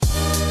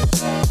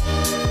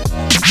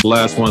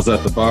Last Ones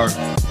at the Bar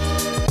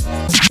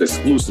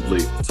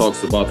exclusively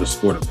talks about the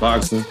sport of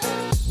boxing.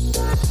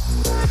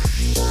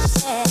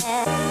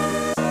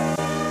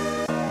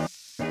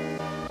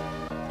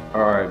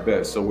 All right,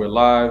 bet. So we're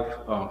live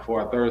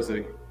for our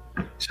Thursday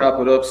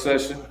Chop It Up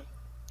session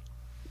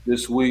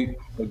this week.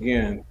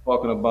 Again,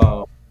 talking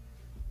about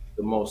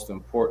the most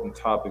important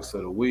topics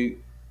of the week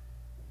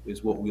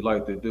is what we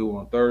like to do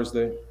on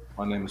Thursday.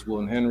 My name is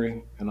William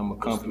Henry, and I'm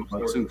accompanied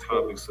by two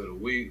topics of the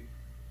week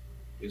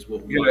is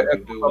what we like to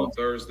do on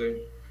Thursday.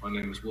 My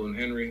name is William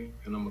Henry,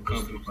 and I'm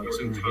accompanied by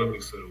two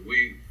topics of the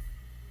week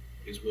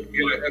is what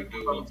we like to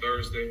do on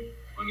Thursday.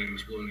 My name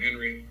is William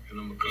Henry, and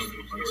I'm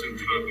accompanied by two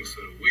topics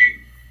of the week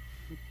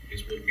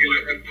is what we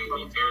like to do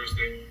on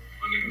Thursday.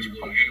 My name is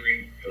William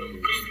Henry, and I'm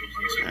accompanied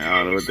by two topics of the week. I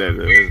don't know what that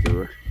is,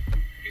 dude.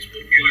 Is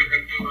what we like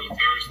to do on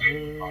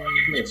Thursday. My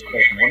name is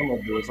William Henry. What I'm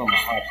gonna do is I'm gonna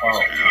high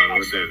power. I don't know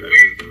what that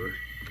is, dude.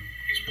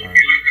 Is what we like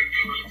to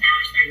do on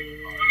Thursday.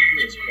 My name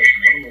is William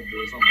Henry. What I'm gonna do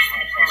is I'm gonna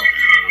high power. I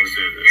don't know what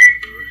that is,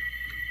 dude.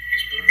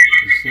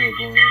 It's still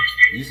going on.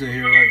 You still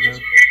here right now?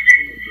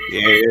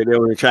 Yeah, they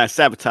were trying to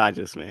sabotage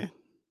us, man.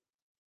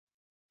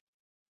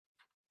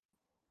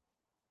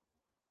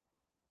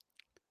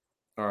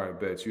 All right,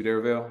 bet. You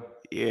there, Val?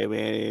 Yeah,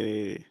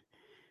 man.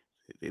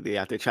 They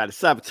out there trying to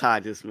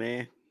sabotage us,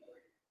 man.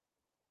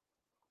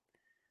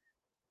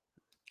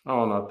 I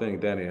don't know. I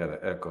think Danny had an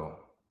echo.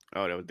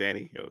 Oh, that was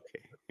Danny?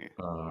 Okay. Yeah.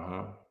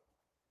 Uh-huh.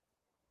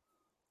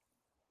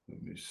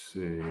 Let me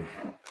see.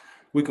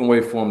 We can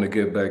wait for him to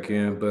get back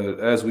in, but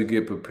as we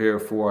get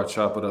prepared for our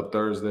Chop It Up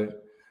Thursday,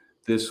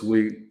 this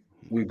week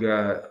we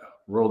got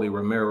Rolly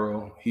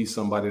Romero. He's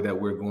somebody that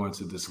we're going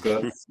to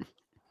discuss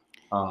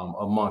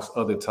amongst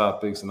other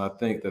topics, and I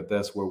think that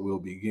that's where we'll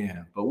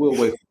begin. But we'll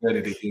wait for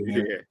Danny to get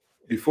in. Yeah.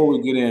 Before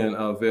we get in,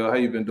 Val, how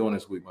you been doing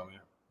this week, my man?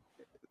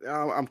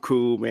 I'm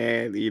cool,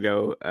 man. You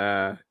know,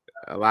 a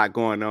lot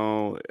going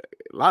on,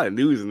 a lot of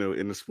news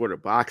in the sport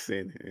of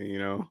boxing. You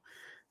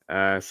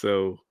know,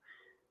 so.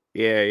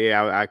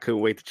 Yeah, I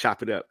couldn't wait to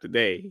chop it up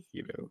today,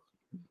 you know.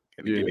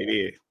 Get it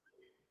in.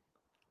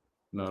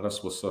 No,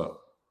 that's what's up.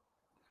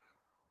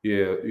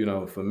 Yeah, you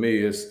know, for me,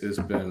 it's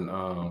been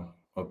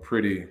a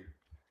pretty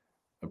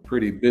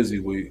busy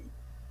week.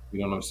 You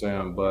know what I'm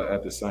saying? But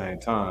at the same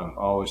time,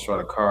 I always try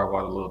to carve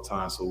out a little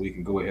time so we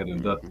can go ahead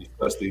and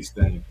discuss these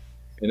things.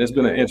 And it's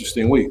been an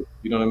interesting week.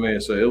 You know what I mean?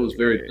 So it was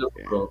very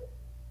difficult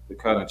to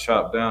kind of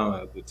chop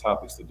down the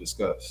topics to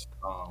discuss.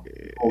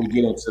 Before we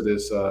get into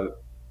this.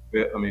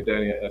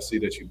 Danny, I see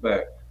that you're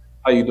back.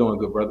 How you doing,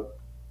 good brother?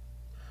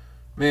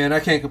 Man, I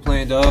can't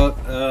complain, dog.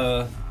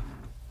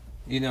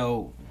 You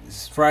know,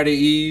 it's Friday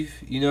Eve.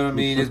 You know what I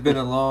mean? It's been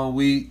a long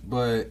week,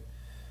 but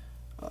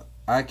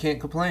I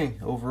can't complain.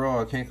 Overall,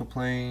 I can't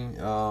complain.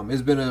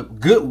 It's been a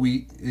good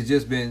week. It's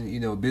just been, you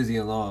know, busy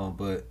and long.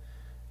 But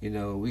you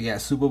know, we got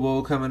Super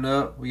Bowl coming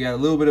up. We got a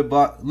little bit of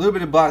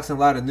boxing, a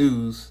lot of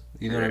news.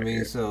 You know what I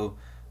mean? So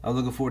I'm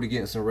looking forward to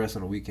getting some rest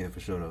on the weekend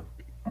for sure, though.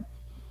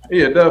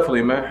 Yeah,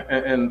 definitely, man.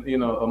 And you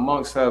know,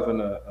 amongst having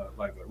a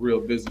real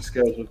busy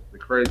schedule, the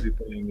crazy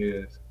thing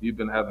is you've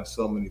been having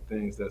so many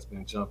things that's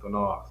been jumping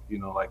off, you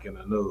know, like in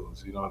the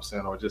news, you know what I'm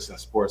saying, or just in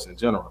sports in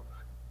general.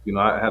 You know,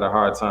 I had a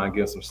hard time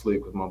getting some sleep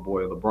because my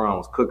boy LeBron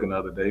was cooking the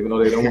other day, even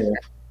though they don't win,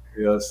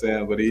 you know what I'm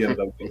saying, but he ended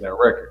up getting that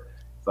record.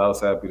 So I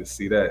was happy to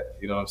see that,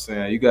 you know what I'm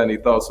saying. You got any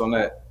thoughts on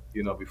that,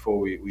 you know, before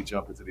we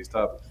jump into these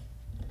topics?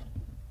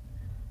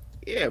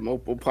 Yeah, more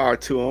power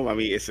to him. I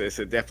mean, it's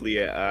definitely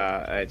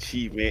an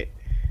achievement.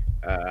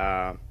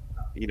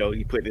 You know,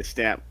 he put his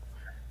stamp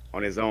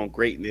on his own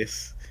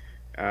greatness,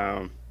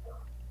 and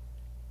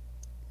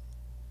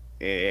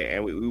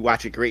we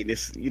watching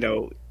greatness, you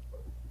know,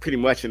 pretty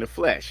much in the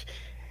flesh.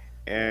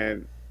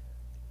 And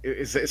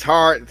it's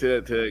hard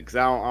to because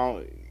I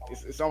don't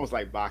it's almost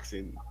like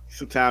boxing.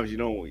 Sometimes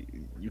you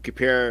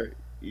compare,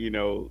 you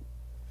know,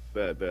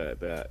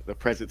 the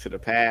present to the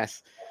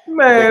past.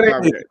 Man, I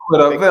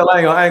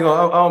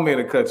don't mean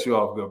to cut you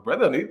off, good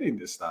brother. You need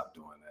to stop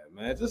doing that,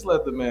 man. Just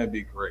let the man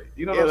be great.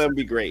 You know, let him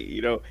be great.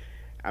 You know,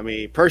 I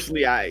mean,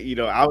 personally, I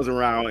was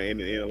around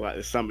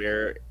in some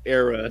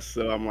era,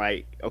 so I'm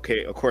like,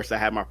 okay, of course I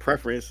have my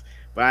preference,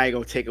 but I ain't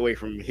gonna take away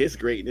from his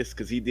greatness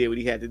because he did what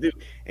he had to do,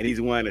 and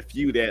he's one of the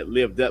few that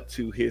lived up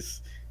to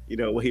his, you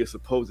know, what he was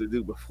supposed to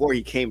do before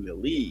he came to the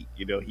league.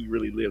 You know, he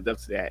really lived up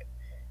to that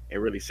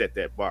and really set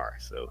that bar.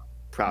 So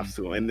props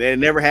to him, and they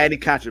never had any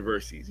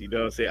controversies. You know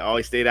what I'm saying?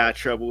 Always stayed out of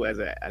trouble as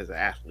an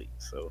athlete.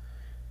 So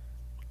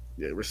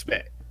yeah,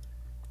 respect.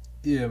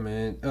 Yeah,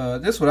 man.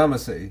 That's what I'm gonna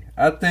say.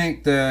 I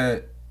think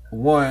that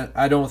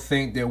I don't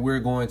think that we're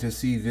going to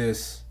see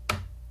this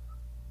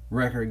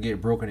record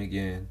get broken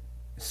again.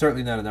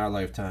 Certainly not in our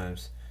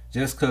lifetimes,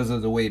 just because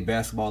of the way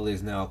basketball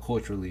is now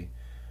culturally.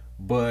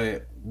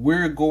 But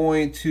we're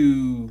gonna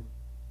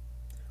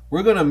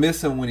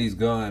miss him when he's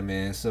gone,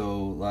 man.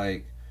 So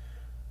like,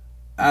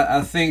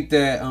 I think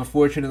that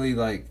unfortunately,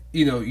 like,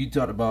 you know, you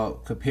talked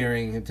about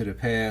comparing him to the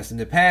past, and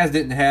the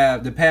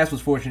past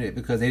was fortunate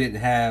because they didn't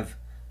have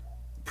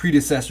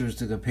predecessors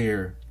to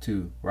compare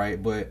to,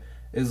 right? But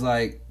it's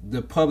like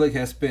the public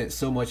has spent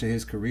so much of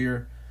his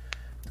career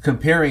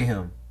comparing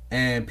him,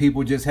 and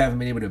people just haven't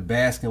been able to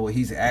bask in what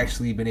he's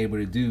actually been able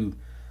to do.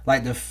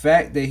 Like the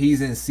fact that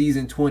he's in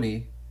season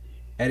 20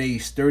 at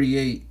age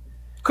 38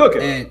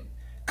 Cooking. and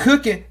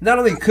cooking, not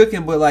only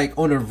cooking, but like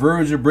on the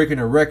verge of breaking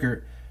a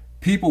record.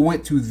 People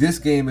went to this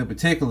game in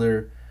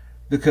particular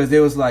because they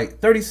was like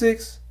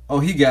 36. Oh,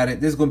 he got it.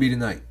 This is gonna be the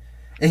night,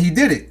 and he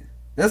did it.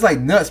 That's like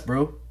nuts,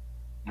 bro.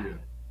 Yeah.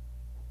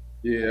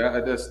 Yeah,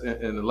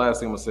 and the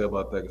last thing I'm gonna say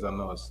about that, because I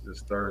know it's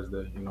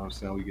Thursday, you know what I'm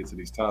saying? We get to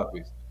these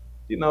topics.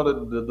 You know, the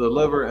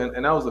liver,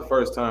 and that was the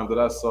first time that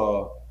I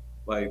saw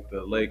like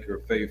the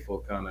Laker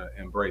faithful kind of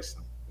embrace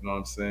him. You know what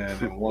I'm saying?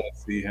 And want to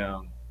see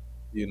him,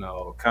 you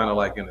know, kind of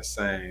like in the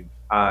same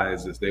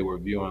eyes as they were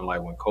viewing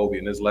like when Kobe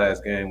in his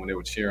last game when they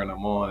were cheering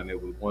him on and they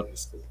would want to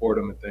support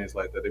him and things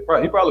like that. He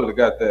probably would have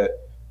got that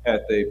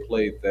had they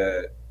played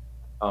that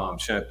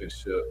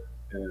championship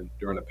and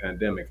during the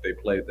pandemic. If they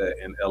played that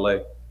in LA.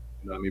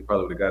 You know what I mean?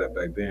 Probably would have got it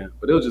back then.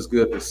 But it was just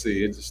good to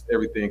see. It just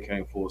everything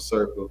came full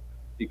circle.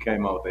 He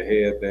came out with the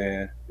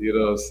headband, you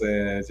know what I'm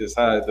saying? Just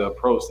how the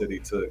approach that he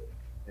took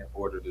in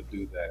order to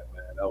do that,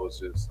 man. That was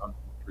just I'm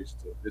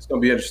appreciative. It's gonna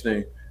be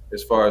interesting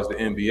as far as the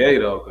NBA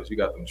though, because you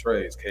got them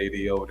trades.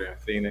 KD over there in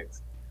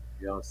Phoenix.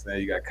 You know what I'm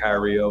saying? You got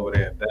Kyrie over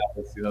there in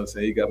Dallas. You know what I'm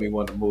saying? You got me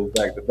wanting to move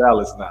back to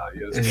Dallas now. You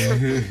know what I'm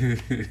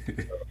saying?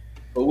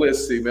 But we'll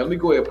see, man. Let me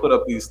go ahead and put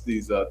up these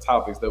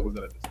topics that we're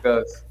gonna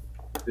discuss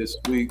this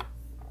week.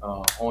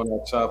 On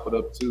that Chop It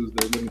Up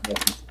Tuesday. Let me know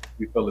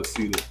you fellas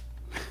seated.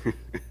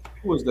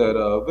 Who was that?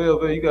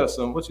 Velvet, you got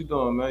some. What you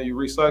doing, man? You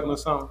recycling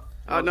something?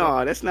 Oh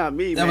no, that's not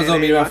me. That man. was on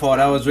me. My fault.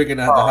 I was drinking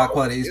the high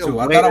quality H2.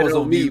 I thought I was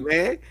on mute,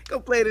 man. Go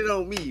play it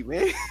on me,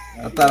 man.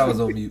 I thought I was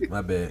on mute.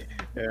 My bad.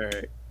 All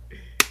right.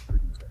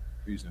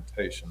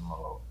 Presentation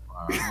mode.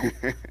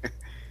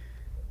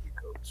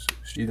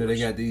 You know they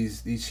got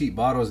these cheap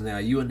bottles now.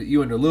 You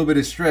in a little bit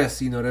of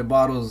stress. You know them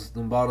bottles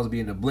be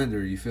in the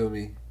blender. You feel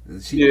me?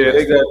 Yeah,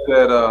 they got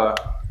that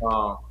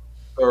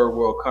third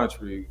world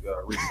country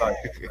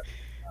recycling.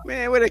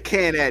 Man, where the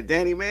can at,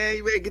 Danny? Man,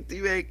 you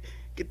better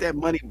get that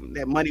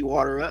money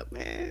water up,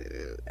 man.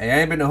 Hey, I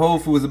ain't been to Whole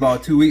Foods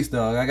about 2 weeks,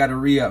 dog. I gotta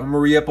re-up. I'm gonna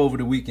re-up over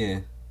the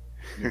weekend.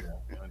 Yeah,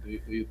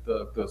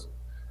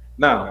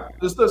 now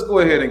let's go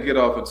ahead and get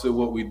off into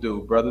what we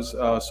do, brothers.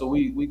 So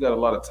we got a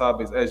lot of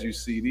topics. As you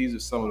see, these are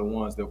some of the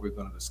ones that we're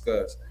going to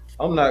discuss.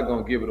 I'm not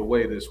going to give it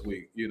away this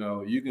week. You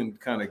know, you can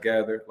kind of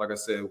gather. Like I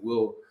said,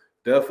 we'll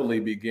definitely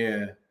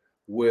begin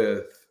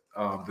with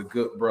the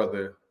good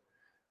brother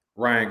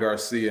Ryan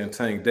Garcia and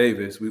Tank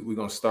Davis. We're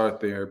going to start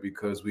there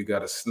because we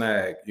got a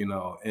snag, you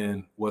know,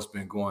 in what's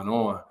been going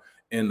on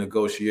in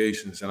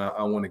negotiations. And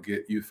I want to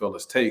get you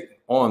fellas' take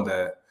on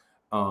that.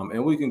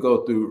 And we can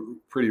go through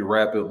pretty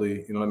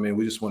rapidly. You know what I mean?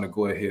 We just want to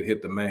go ahead and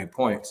hit the main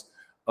points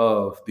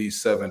of these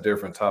 7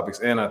 different topics.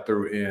 And I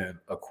threw in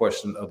a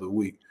question of the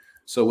week.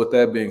 So with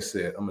that being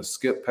said, I'm going to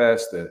skip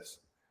past this.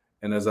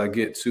 And as I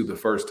get to the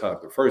first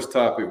topic,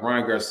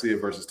 Ryan Garcia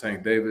versus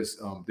Tank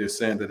Davis, they're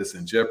saying that it's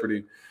in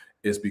jeopardy.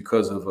 It's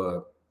because of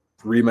a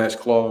rematch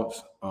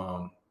clause.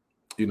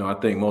 You know, I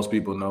think most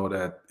people know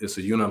that it's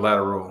a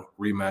unilateral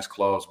rematch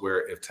clause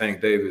where if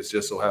Tank Davis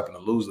just so happened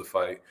to lose the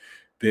fight,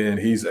 then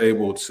he's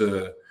able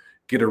to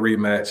get a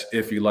rematch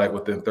if he like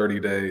within 30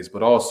 days.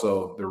 But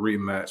also the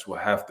rematch will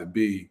have to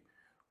be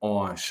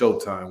on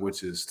Showtime,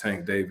 which is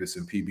Tank Davis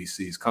and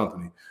PBC's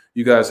company.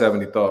 You guys have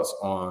any thoughts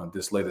on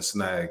this latest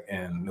snag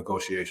and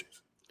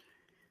negotiations?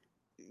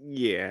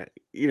 Yeah,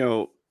 you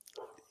know,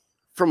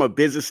 from a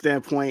business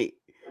standpoint,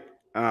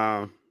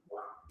 having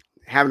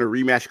a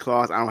rematch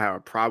clause, I don't have a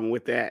problem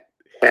with that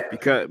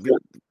because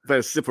for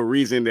the simple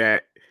reason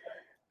that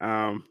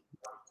I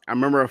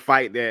remember a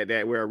fight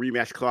that where a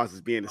rematch clause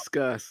was being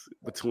discussed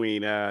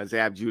between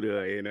Zab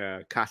Judah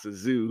and Casa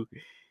Tszyu,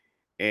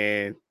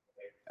 and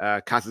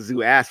Casa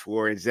Tszyu asked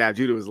for it, and Zab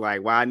Judah was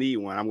like, "Well, I need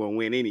one. I'm going to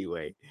win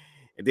anyway."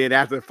 And then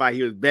after the fight,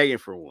 he was begging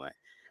for one.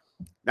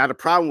 Now the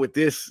problem with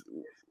this,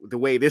 the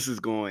way this is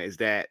going, is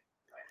that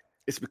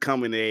it's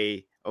becoming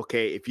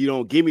okay. If you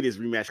don't give me this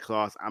rematch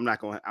clause, I'm not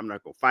gonna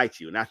fight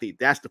you. And I think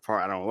that's the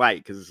part I don't like,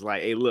 because it's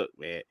like, hey, look,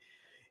 man,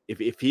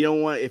 if he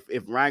don't want,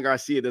 if Ryan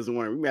Garcia doesn't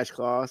want a rematch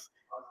clause,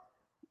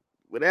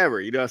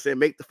 whatever, you know what I'm saying?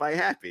 Make the fight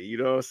happen. You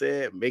know what I'm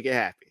saying? Make it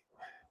happen.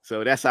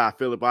 So that's how I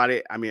feel about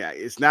it. I mean,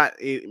 it's not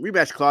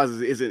rematch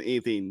clauses isn't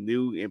anything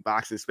new in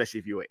boxing, especially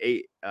if you're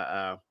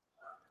an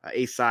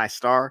A-side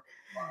star.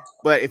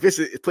 But if it's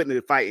putting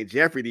the fight in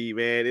jeopardy,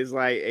 man, it's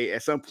like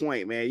at some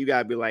point, man, you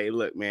gotta be like,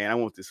 look, man, I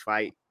want this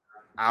fight.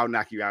 I'll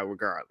knock you out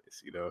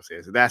regardless. You know what I'm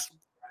saying? So that's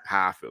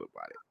how I feel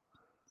about it.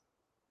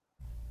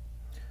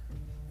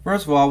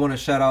 First of all, I want to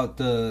shout out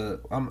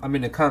I'm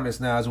in the comments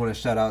now. I just want to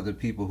shout out the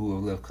people who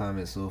have left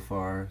comments so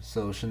far.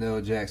 So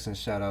Chanel Jackson,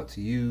 shout out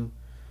to you.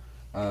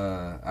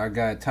 Our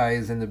guy Ty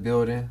is in the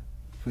building.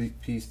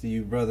 Peace to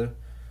you, brother.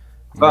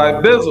 Ty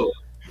Bizzle.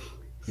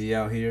 He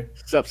out here.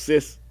 What's up,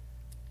 sis?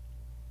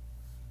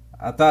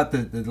 I thought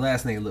the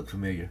last name looked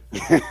familiar.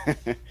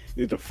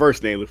 The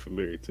first name looked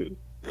familiar too.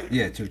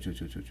 Yeah, true.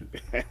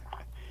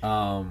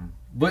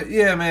 But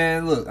yeah,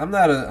 man, look, I'm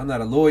not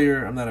a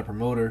lawyer. I'm not a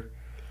promoter.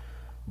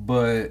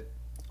 But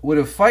with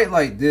a fight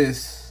like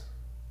this,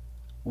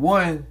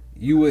 one,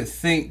 you would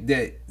think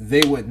that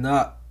they would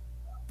not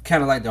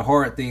kind of like the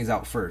hard things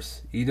out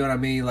first. You know what I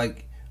mean?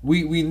 Like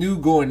we knew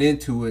going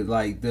into it,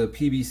 like the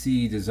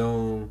PBC, the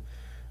Zone,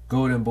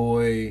 Golden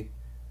Boy,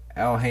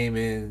 Al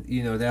Heyman,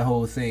 you know, that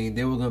whole thing.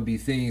 There were gonna be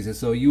things, and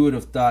so you would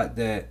have thought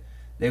that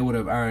they would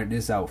have ironed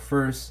this out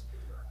first.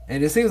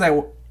 And it seems like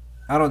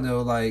I don't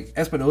know, like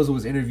Espinoza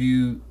was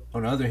interviewed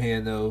on the other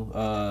hand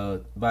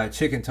though, by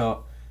Chicken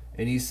Talk,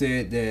 and he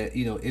said that,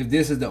 you know, if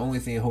this is the only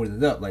thing holding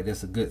it up, like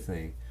that's a good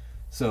thing.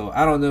 So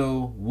I don't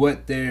know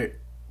what they're,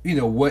 you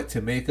know, what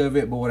to make of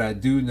it, but what I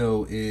do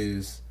know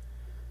is,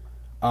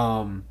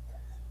 um,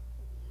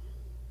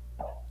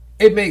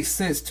 it makes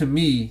sense to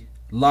me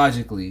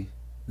logically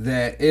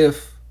that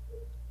if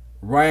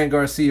Ryan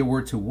Garcia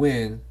were to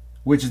win,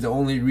 which is the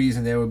only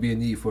reason there would be a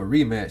need for a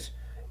rematch,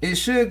 it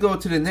should go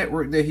to the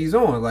network that he's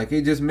on. Like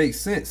it just makes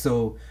sense.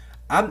 So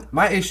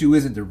my issue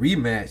isn't the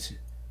rematch;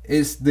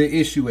 it's the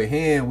issue at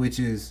hand, which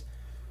is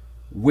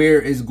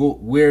where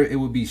it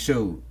would be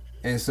showed.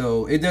 And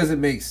so it doesn't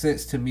make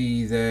sense to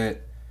me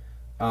that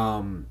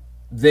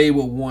they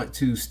will want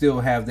to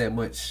still have that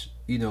much,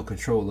 you know,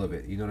 control of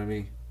it. You know what I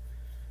mean?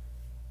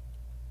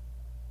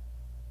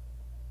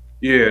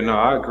 Yeah, no,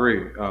 I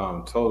agree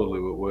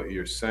totally with what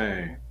you're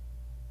saying,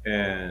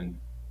 and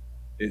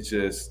it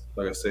just,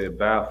 like I said, it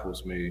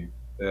baffles me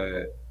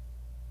that,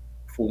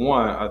 for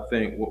one, I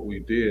think what we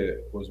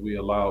did was we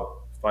allowed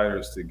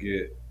fighters to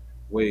get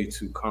way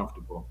too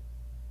comfortable.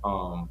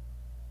 Um,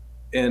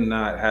 and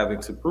not having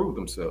to prove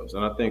themselves.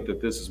 And I think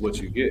that this is what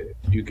you get.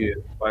 You get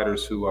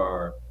fighters who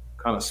are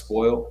kind of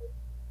spoiled.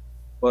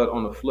 But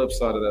on the flip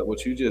side of that,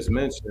 what you just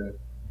mentioned,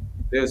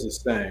 there's a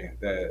saying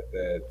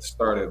that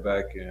started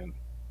back in,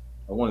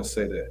 I want to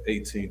say the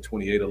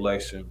 1828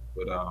 election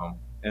with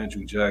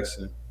Andrew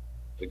Jackson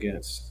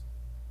against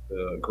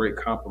the great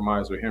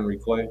compromiser Henry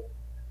Clay.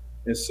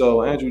 And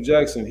so Andrew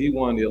Jackson, he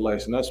won the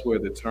election. That's where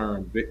the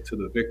term to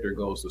the victor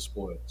goes to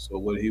spoil. So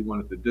what he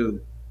wanted to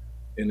do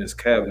in his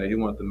cabinet, he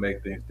wanted to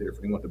make things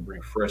different. He wanted to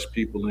bring fresh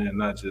people in,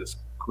 not just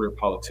career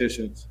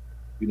politicians,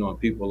 you know, and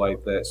people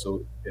like that.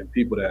 So, and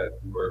people that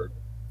were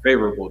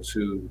favorable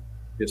to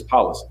his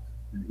policies.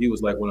 And he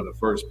was like one of the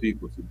first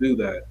people to do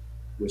that,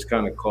 which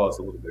kind of caused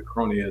a little bit of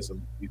cronyism.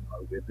 You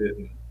know, it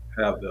didn't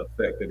have the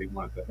effect that he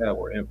wanted to have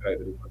or impact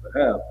that he wanted to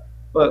have.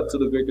 But to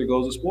the victor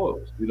goes the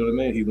spoils. You know what I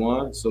mean? He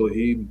won, so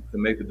he can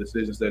make the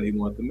decisions that he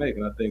wanted to make.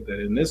 And I think that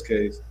in this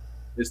case,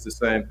 it's the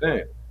same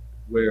thing,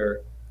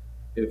 where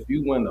if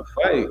you win the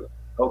fight,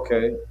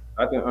 okay,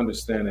 I can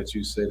understand that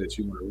you say that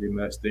you want a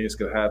rematch. Things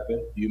could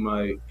happen. You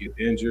might get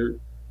injured.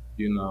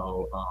 You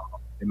know,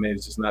 it may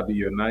just not be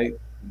your night.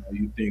 You know,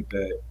 you think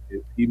that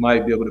if he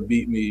might be able to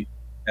beat me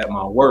at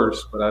my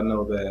worst, but I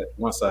know that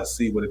once I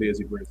see what it is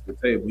he brings to the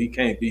table, he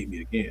can't beat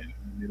me again.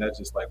 I mean, that's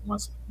just like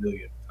once in a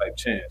million type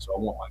chance. So I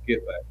want my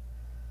get back.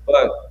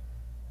 But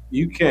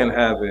you can't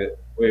have it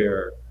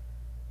where,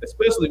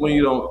 especially when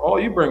you don't, all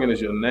you bringing is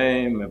your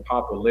name and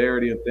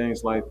popularity and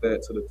things like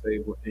that to the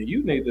table. And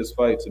you need this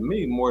fight, to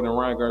me, more than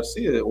Ryan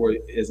Garcia, or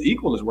as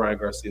equal as Ryan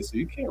Garcia. So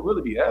you can't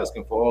really be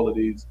asking for all of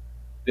these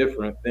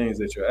different things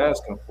that you're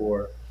asking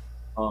for,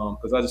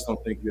 because I just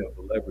don't think you have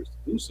the leverage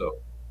to do so,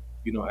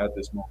 you know, at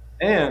this moment.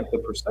 And the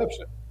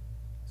perception.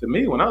 To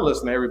me, when I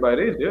listen to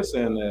everybody, they're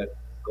saying that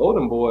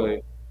Golden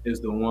Boy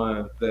is the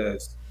one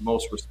that's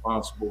most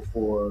responsible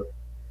for,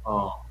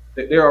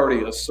 they're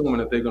already assuming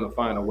that they're going to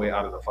find a way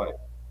out of the fight.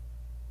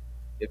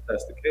 If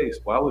that's the case,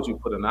 why would you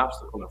put an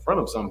obstacle in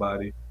front of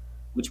somebody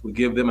which would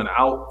give them an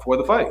out for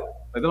the fight?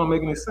 Like, that don't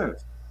make any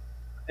sense.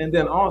 And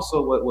then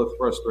also what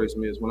frustrates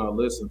me is when I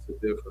listen to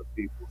different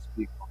people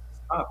speak on this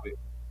topic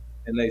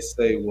and they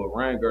say, well,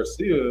 Ryan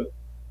Garcia,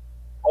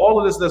 all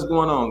of this that's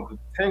going on, the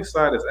Tank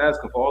side is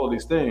asking for all of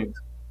these things,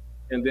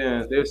 and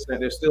then they're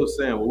still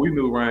saying, well, we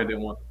knew Ryan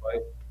didn't want to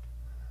fight.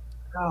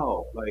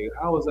 How? Like,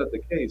 how is that the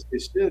case?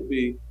 It should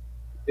be,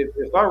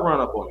 if I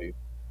run up on you,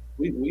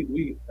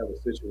 we have a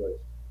situation.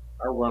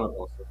 I run up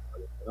on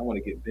somebody and I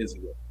want to get busy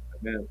with it.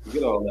 Like, man,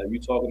 forget all that. You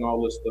talking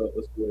all this stuff,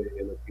 let's go ahead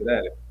and let's get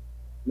at it.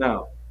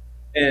 Now,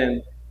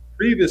 and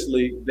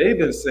previously they've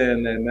been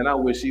saying that, man, I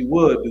wish he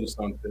would do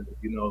something,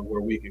 you know,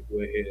 where we can go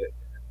ahead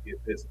and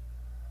get busy.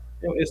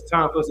 You know, it's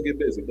time for us to get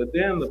busy. But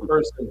then the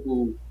person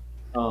who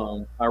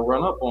I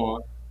run up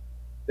on,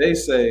 they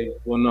say,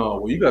 well, no,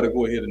 well, you got to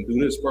go ahead and do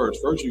this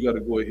first. First, you got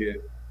to go ahead.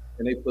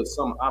 And they put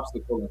some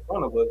obstacle in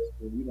front of us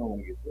and we don't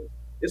want to get busy.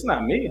 It's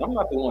not me. I'm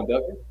not the one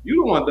ducking.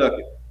 You the one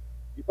ducking.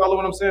 You follow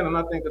what I'm saying? And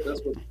I think that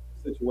that's what the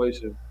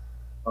situation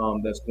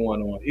that's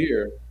going on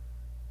here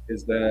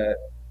is that,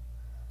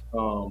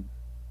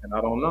 and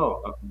I don't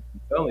know. I'm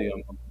telling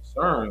you, I'm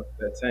concerned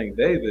that Tank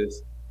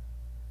Davis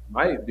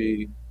might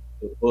be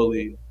the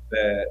bully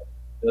that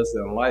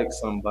doesn't like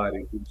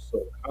somebody who's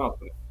so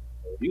confident.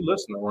 If you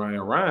listen to Ryan,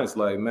 Ryan's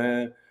like,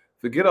 man,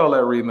 forget all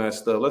that rematch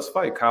stuff. Let's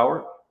fight,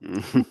 coward.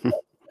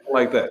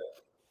 Like that.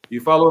 You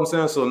follow what I'm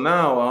saying? So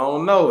now I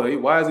don't know.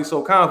 Why is he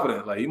so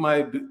confident? Like, he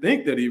might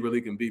think that he really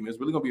can beat me. It's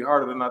really gonna be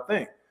harder than I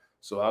think.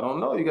 So I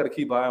don't know. You got to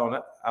keep an eye on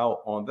that,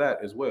 out on that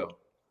as well.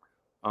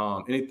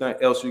 Anything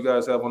else you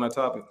guys have on that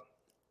topic?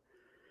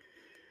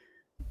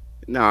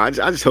 No, I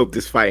just hope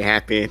this fight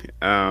happened.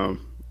 I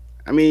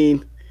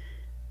mean,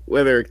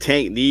 whether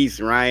Tank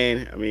needs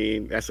Ryan, I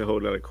mean, that's a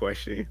whole other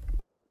question.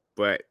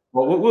 But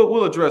Well,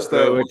 we'll address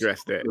that. we'll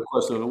address that. The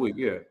question of the week,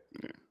 yeah,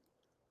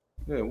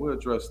 we'll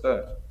address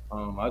that. I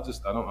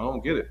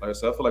don't get it. Like I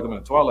said, I feel like I'm in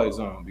a twilight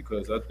zone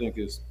because I think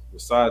it's the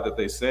side that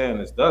they saying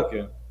is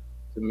ducking.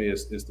 To me,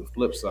 it's the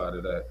flip side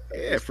of that.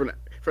 Yeah, from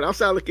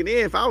outside looking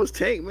in, if I was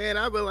Tank, man,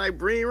 I'd be like,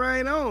 bring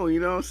Ryan on. You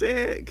know what I'm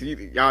saying? Cause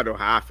y'all know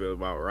how I feel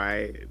about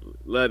Ryan.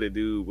 Love the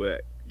dude,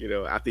 but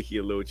I think he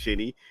a little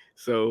chinny.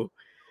 So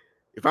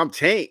if I'm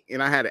Tank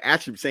and I had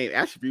same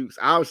attributes,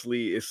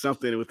 obviously it's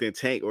something within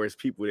Tank or it's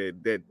people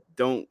that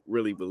don't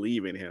really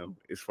believe in him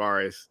as far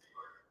as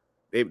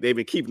they've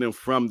been keeping him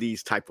from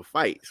these type of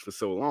fights for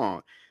so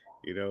long,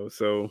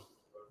 so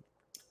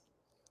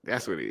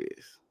that's what it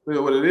is. Yeah,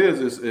 what it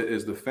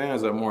is the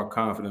fans are more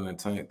confident in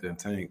Tank than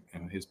Tank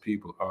and his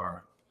people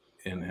are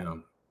in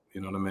him.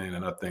 You know what I mean?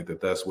 And I think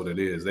that's what it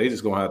is. They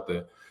just gonna have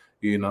to,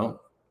 they're gonna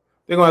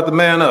have to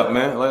man up,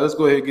 man. Like, let's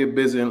go ahead and get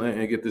busy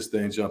and get this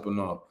thing jumping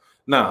off.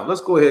 Now,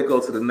 let's go ahead and go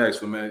to the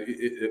next one, man.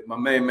 My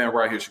main man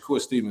right here,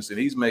 Shakur Stevenson,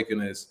 he's making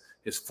his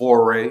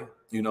foray,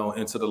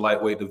 into the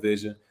lightweight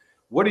division.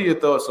 What are your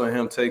thoughts on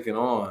him taking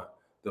on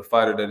the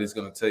fighter that he's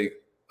going to take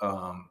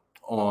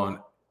on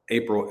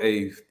April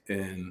 8th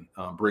in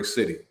Brick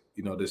City?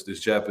 This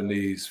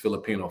Japanese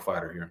Filipino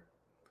fighter here.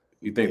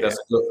 You think that's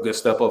a good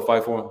step up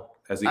fight for him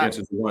as he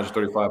enters the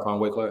 135-pound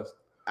weight class?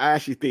 I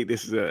actually think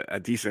this is a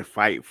decent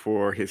fight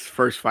for his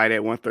first fight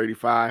at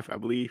 135, I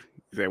believe.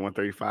 He's at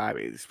 135,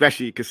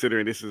 especially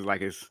considering this is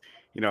like his,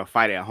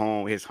 fight at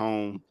home, his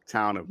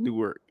hometown of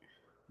Newark,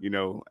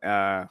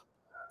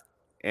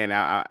 and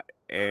I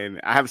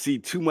haven't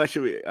seen too much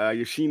of it,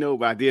 Yoshino,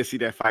 but I did see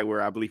that fight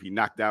where I believe he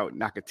knocked out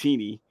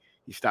Nakatini.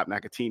 He stopped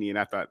Nakatini, and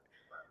I thought,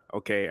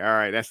 okay, all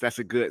right, that's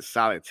a good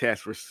solid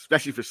test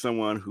especially for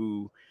someone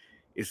who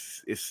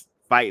is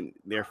fighting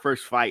their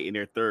first fight in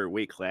their third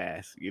weight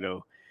class,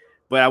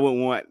 But I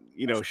wouldn't want,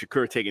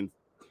 Shakur taking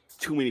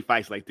too many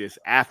fights like this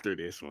after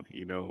this one,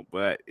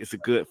 But it's a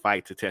good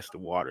fight to test the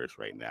waters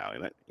right now,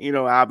 and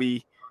I'll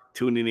be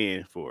tuning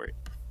in for it.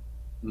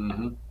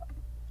 Mm-hmm.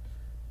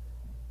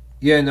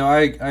 Yeah, no,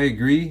 I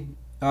agree.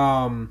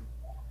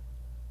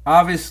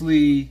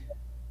 Obviously,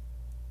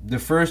 the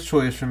first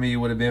choice for me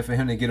would have been for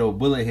him to get old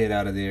Bullet Head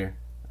out of there,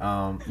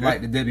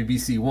 like the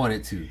WBC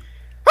wanted to,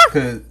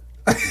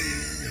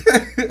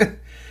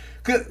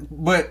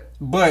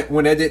 but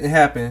when that didn't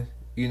happen,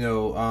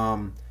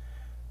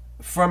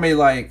 from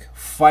a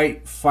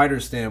fighter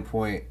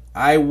standpoint,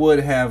 I was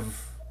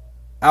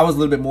a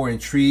little bit more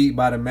intrigued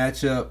by the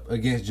matchup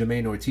against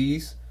Jermaine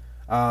Ortiz,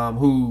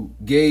 who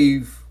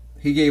gave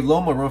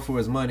Loma a run for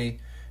his money,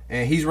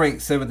 and he's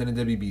ranked 7th in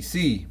the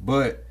WBC,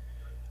 but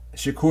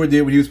Shakur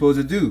did what he was supposed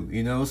to do,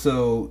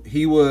 so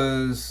he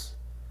was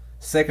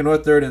 2nd or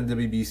 3rd in the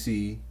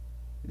WBC.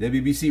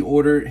 WBC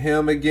ordered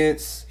him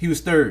he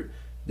was 3rd.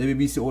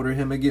 WBC ordered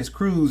him against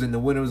Cruz, and the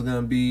winner was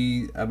going to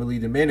be, I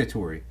believe, the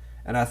mandatory.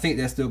 And I think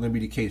that's still going to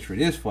be the case for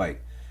this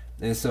fight.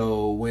 And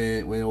so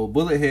when old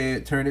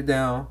Bullethead turned it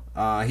down,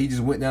 he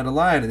just went down the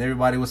line, and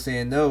everybody was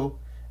saying no.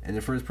 And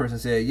the first person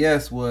said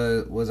yes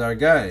was our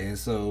guy. And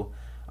so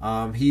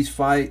he's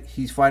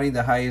fighting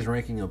the highest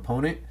ranking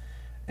opponent.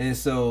 And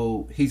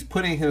so he's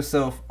putting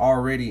himself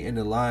already in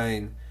the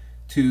line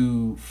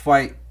to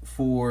fight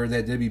for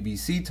that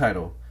WBC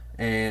title.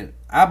 And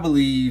I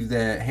believe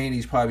that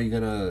Haney's probably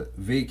going to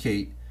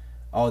vacate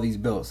all these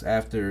belts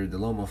after the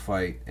Loma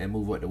fight and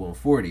move up to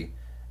 140.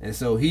 And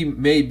so he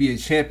may be a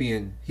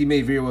champion. He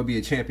may very well be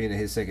a champion in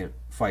his second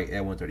fight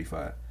at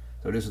 135.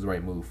 So this is the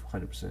right move,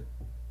 100%.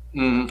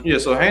 Yeah,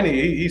 so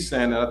Haney, he's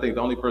saying that I think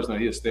the only person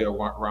that he'll stay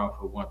around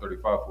for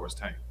 135 for is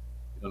Tank.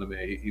 You know what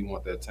I mean? He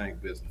want that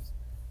Tank business.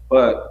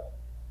 But,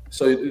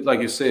 so like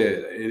you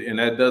said, and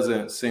that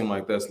doesn't seem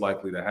like that's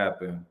likely to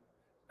happen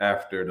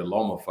after the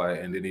Loma fight,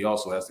 and then he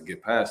also has to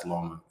get past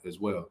Loma as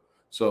well.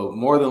 So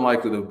more than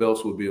likely the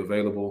belts will be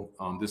available.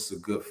 This is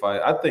a good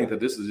fight. I think that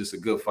this is just a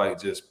good fight,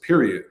 just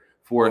period,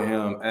 for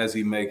him as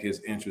he make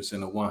his interest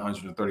in the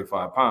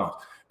 135 pounds,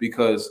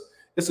 because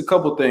it's a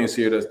couple things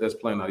here that's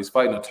playing out. He's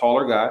fighting a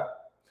taller guy.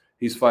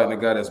 He's fighting a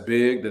guy that's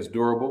big, that's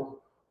durable.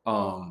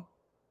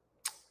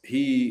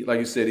 He, like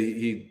you said,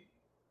 he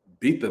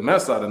beat the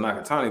mess out of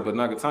Nakatani, but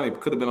Nakatani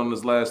could have been on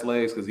his last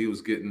legs because he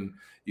was getting,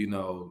 he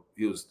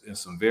was in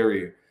some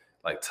very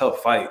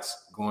tough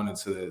fights going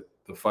into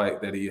the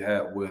fight that he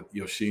had with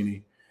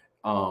Yoshini.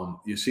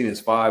 Yoshini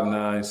is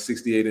 5'9",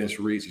 68-inch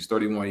reach. He's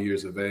 31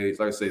 years of age.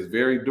 Like I say, he's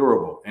very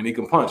durable, and he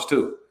can punch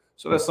too.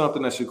 So that's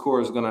something that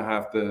Shakur is going to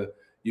have to,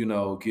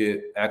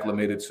 get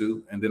acclimated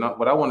to. And then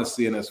what I want to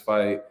see in this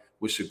fight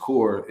with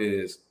Shakur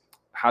is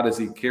how does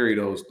he carry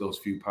those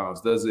few pounds?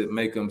 Does it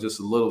make him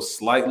just a little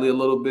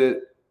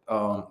bit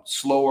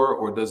slower,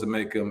 or does it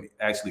make him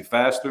actually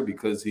faster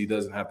because he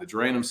doesn't have to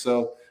drain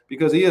himself?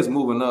 Because he is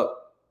moving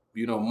up,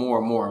 more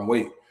and more in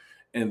weight.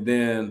 And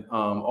then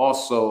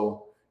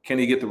also, can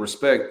he get the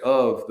respect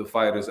of the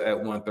fighters at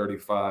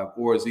 135,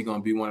 or is he going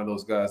to be one of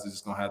those guys that's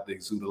just going to have to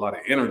exude a lot of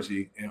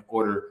energy in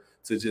order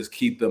to just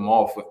keep them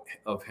off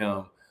of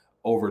him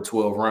over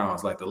 12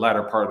 rounds, like the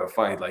latter part of the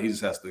fight? Like he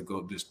just has to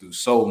go just do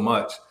so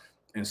much.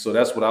 And so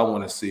that's what I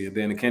want to see. And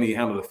then can he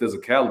handle the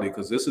physicality?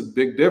 Because this is a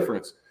big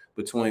difference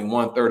between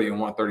 130 and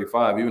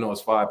 135, even though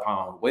it's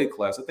 5-pound weight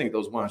class. I think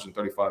those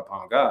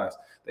 135-pound guys,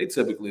 they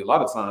typically, a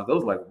lot of times,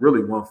 those like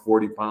really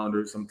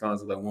 140-pounders,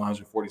 sometimes like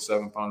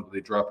 147-pounders, but they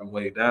dropping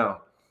way down,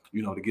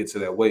 to get to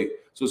that weight.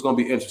 So it's going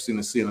to be interesting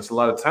to see. And it's a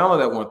lot of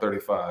talent at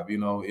 135,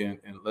 and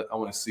I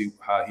want to see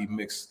how he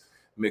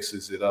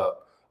mixes it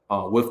up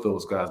with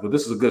those guys. But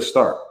this is a good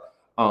start.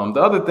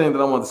 The other thing that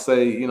I want to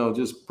say,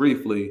 just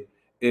briefly,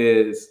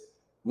 is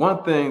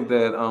one thing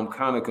that I'm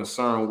kind of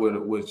concerned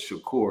with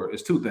Shakur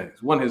is two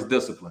things. One, his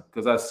discipline,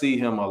 because I see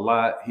him a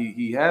lot.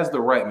 He has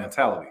the right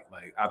mentality.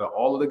 Like out of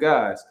all of the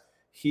guys,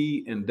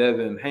 he and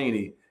Devin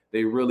Haney,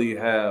 they really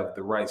have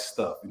the right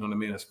stuff. You know what I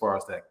mean? As far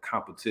as that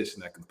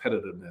competition, that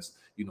competitiveness.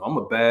 I'm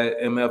a bad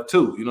MF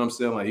too. You know what I'm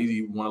saying? Like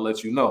he want to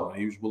let you know, and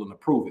he was willing to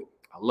prove it.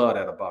 I love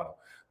that about him.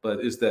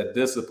 But it's that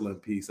discipline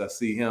piece. I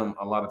see him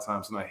a lot of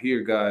times, and I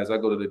hear guys. I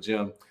go to the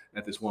gym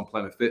at this One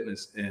Planet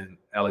Fitness in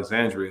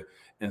Alexandria.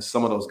 And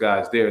some of those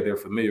guys they're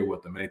familiar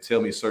with them. And they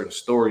tell me certain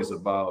stories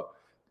about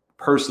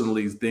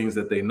personally things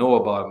that they know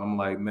about him. I'm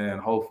like, man,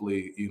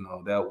 hopefully,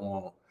 that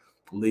won't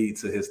lead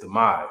to his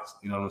demise.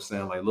 You know what I'm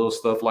saying? Like little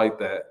stuff like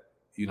that.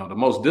 The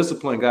most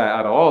disciplined guy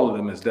out of all of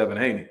them is Devin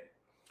Haney.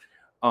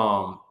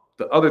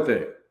 The other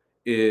thing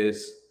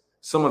is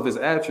some of his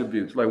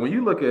attributes. Like when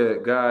you look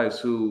at guys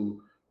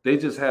who they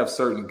just have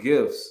certain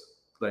gifts,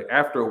 like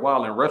after a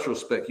while in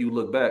retrospect, you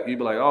look back, you'd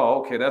be like,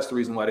 oh, okay, that's the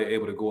reason why they're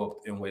able to go up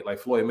in weight. Like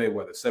Floyd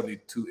Mayweather,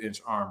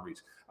 72-inch arm reach.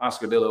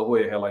 Oscar De La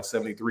Hoya had like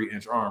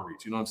 73-inch arm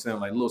reach. You know what I'm saying?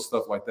 Like little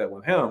stuff like that.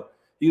 With him,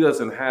 he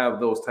doesn't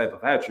have those type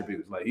of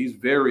attributes. Like he's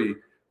very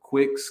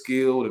quick,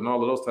 skilled, and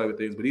all of those type of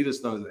things, but he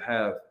just doesn't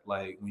have,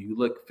 like when you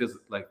look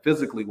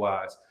physically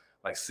wise,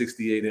 like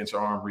 68-inch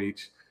arm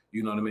reach,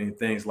 you know what I mean?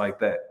 Things like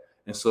that.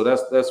 And so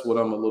that's what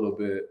I'm a little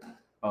bit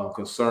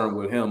concerned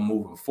with him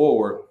moving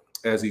forward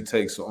as he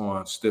takes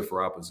on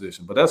stiffer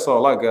opposition. But that's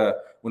all I got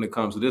when it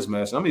comes to this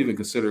match. I'm even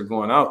considering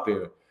going out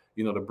there,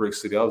 to Brick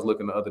City. I was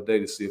looking the other day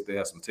to see if they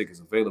had some tickets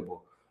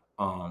available.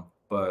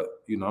 But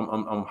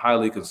I'm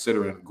highly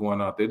considering going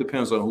out there. It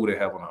depends on who they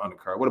have on the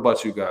undercard. What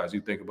about you guys?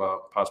 You think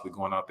about possibly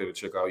going out there to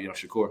check out young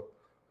Shakur?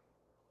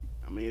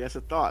 I mean, that's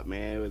a thought,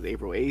 man. It was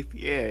April 8th.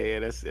 Yeah,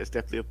 that's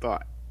definitely a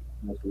thought.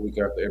 That's the week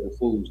after April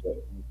Fool's Day.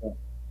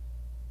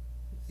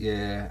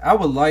 Yeah, I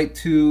would like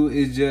to.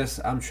 It's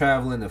just I'm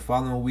traveling the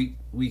following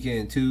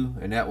weekend too,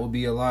 and that will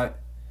be a lot.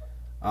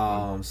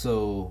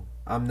 So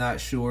I'm not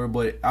sure,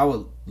 but I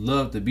would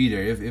love to be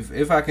there.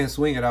 If I can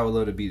swing it, I would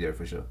love to be there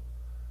for sure.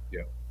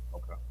 Yeah.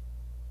 Okay.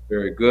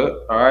 Very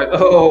good. All right.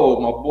 Oh,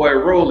 my boy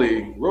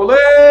Rolly. Rolly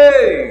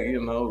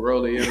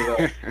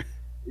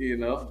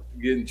ended up,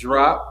 getting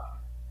dropped.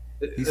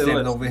 He's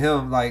standing over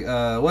him like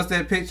what's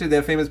that picture?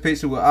 That famous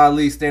picture with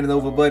Ali standing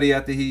over Buddy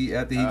after he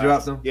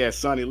dropped him. Yeah,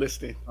 Sonny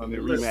Liston on the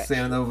rematch.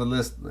 Standing over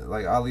Liston,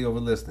 like Ali over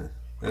Liston.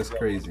 That's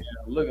crazy.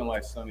 Yeah, looking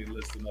like Sonny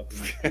Liston up in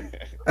the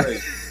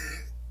crazy.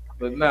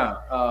 But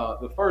now,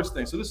 the first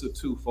thing. So this is a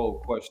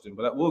twofold question,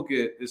 but we'll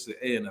get this is an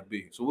A and a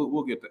B. So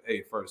we'll get the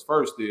A first.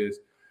 First is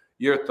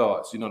your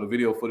thoughts. The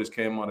video footage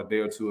came on a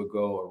day or two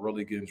ago.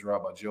 Really getting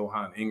dropped by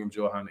Johan Ingram.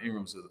 Johan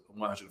Ingram's a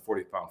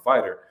 140-pound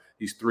fighter.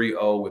 He's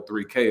 3-0 with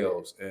 3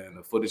 KOs, and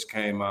the footage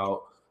came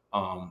out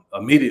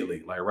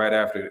immediately, like right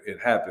after it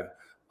happened.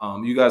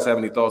 You guys have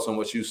any thoughts on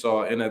what you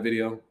saw in that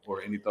video,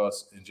 or any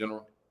thoughts in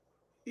general?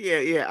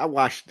 Yeah, I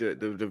watched the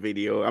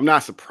video. I'm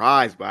not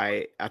surprised by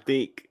it. I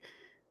think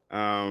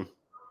if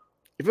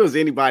it was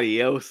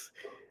anybody else,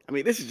 I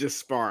mean, this is just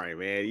sparring,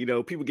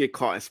 man. People get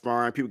caught in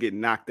sparring, people get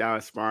knocked out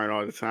in sparring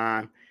all the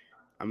time.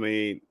 I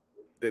mean,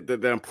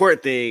 the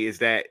important thing is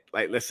that,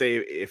 like, let's say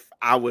if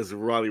I was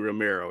Rolly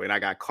Romero and I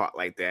got caught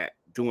like that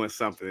doing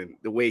something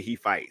the way he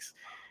fights,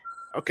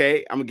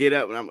 okay, I'm gonna get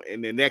up and I'm in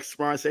the next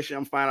sparring session.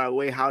 I'm finding out a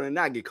way how to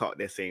not get caught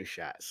that same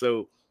shot.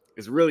 So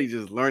it's really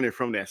just learning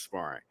from that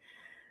sparring.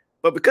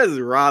 But because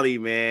it's Rolly,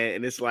 man,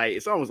 and it's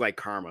almost like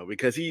karma,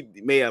 because he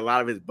made a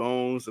lot of his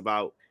bones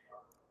about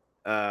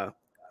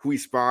who he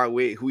sparred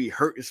with, who he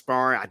hurt in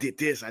sparring. I did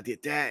this, I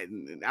did that,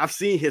 and I've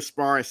seen his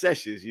sparring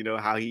sessions.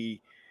 How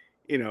he,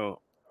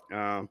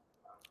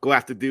 go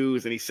after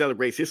dudes and he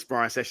celebrates his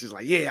sparring sessions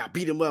like, yeah, I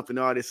beat him up and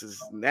all this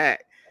and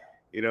that,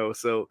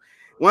 So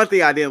one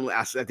thing I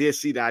did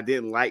see that I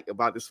didn't like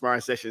about the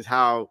sparring sessions,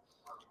 how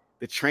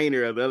the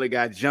trainer of the other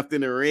guy jumped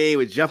in the ring,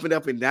 was jumping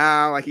up and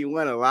down like he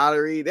won a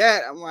lottery.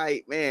 That I'm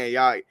like, man,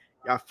 y'all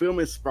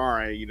filming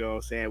sparring, you know what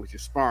I'm saying, with your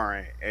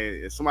sparring,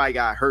 and somebody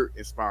got hurt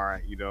in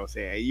sparring, you know what I'm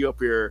saying, and you up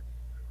here,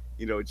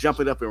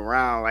 jumping up and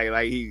around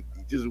like he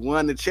just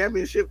won the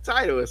championship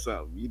title or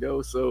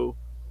something, So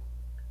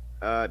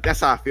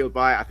that's how I feel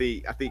about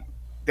it. I think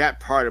that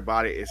part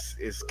about it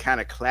is kind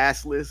of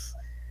classless,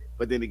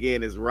 but then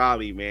again, it's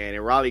Rolly, man,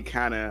 and Rolly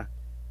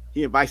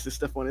he invites this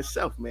stuff on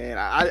himself, man.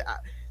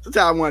 sometimes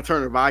I want to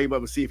turn the volume up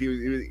and see if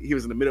he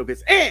was in the middle of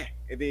his and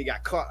then he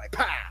got caught like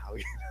pow.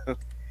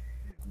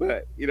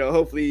 But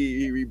hopefully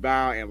he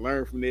rebound and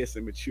learn from this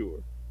and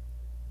mature.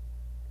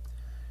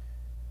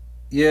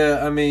 Yeah,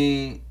 I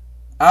mean,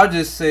 I'll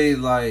just say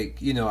like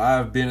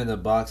I've been in the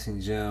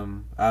boxing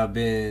gym. I've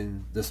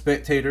been the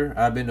spectator.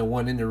 I've been the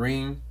one in the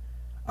ring.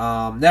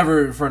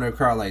 Never in front of a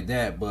crowd like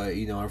that, but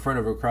in front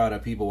of a crowd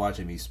of people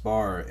watching me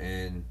spar,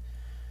 and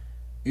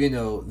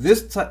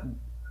this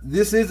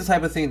is the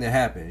type of thing that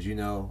happens.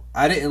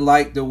 I didn't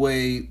like the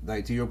way,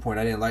 like to your point,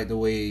 I didn't like the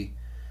way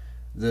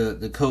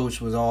the coach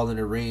was all in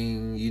the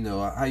ring.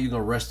 How you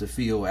gonna rush the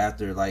field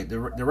after like the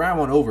round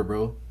went over,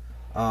 bro.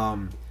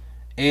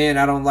 And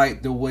I don't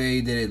like the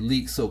way that it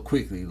leaks so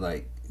quickly.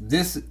 Like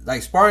this,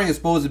 like sparring is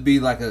supposed to be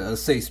like a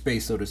safe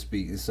space, so to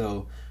speak. And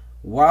so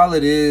while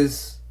it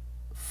is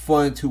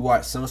fun to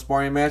watch some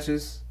sparring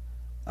matches,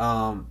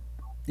 that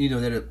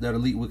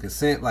elite with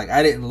consent. Like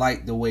I didn't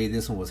like the way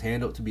this one was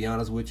handled, to be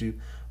honest with you.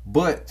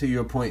 But to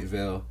your point,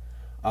 Vel,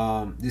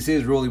 this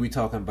is really we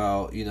talking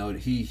about.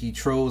 He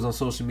trolls on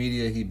social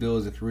media. He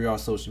builds a career on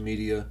social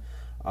media.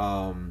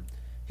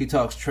 He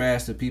talks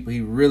trash to people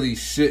he really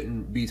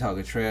shouldn't be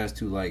talking trash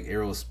to, like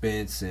Errol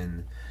Spence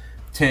and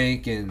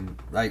Tank, and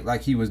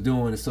like he was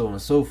doing, and so on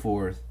and so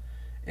forth.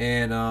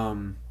 And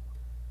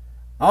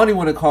I don't even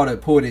want to call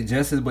it poetic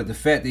justice, but the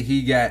fact that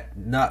he got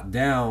knocked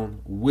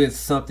down with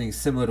something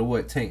similar to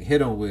what Tank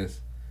hit him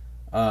with,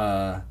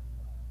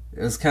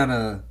 it's kind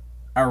of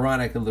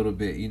ironic a little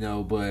bit,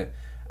 But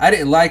I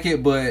didn't like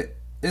it, but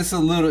it's a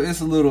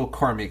little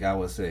karmic, I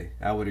would say.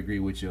 I would agree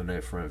with you on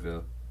that front,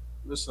 Phil.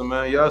 Listen,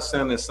 man, y'all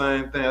saying the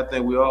same thing. I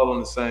think we all on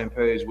the same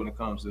page when it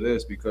comes to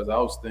this, because I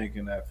was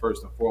thinking that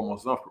first and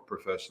foremost,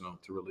 unprofessional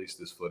to release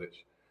this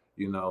footage,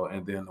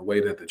 and then the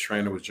way that the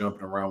trainer was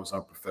jumping around was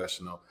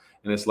unprofessional.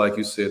 And it's like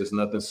you said, it's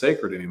nothing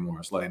sacred anymore.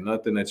 It's like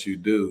nothing that you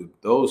do.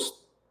 Those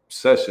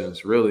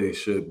sessions really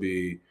should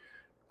be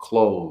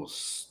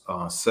closed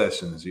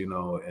sessions,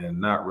 and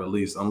not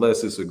released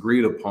unless it's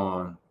agreed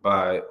upon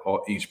by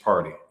each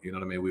party. You know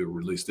what I mean? We would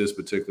release this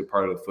particular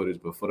part of the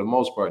footage, but for the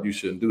most part, you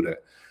shouldn't do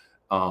that.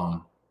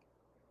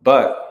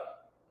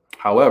 But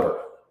however,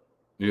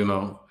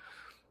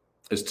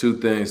 it's two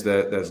things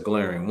that's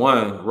glaring.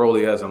 One,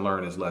 Rolly hasn't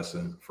learned his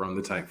lesson from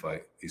the Tank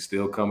fight. He's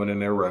still coming in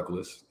there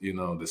reckless,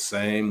 the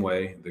same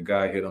way. The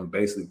guy hit him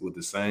basically with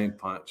the same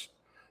punch,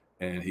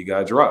 and he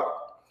got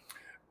dropped.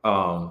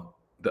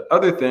 The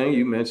other thing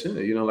you mentioned,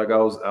 like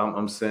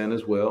I'm saying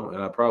as well,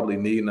 and I probably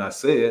need not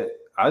say it,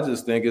 I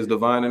just think it's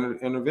divine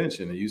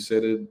intervention. And you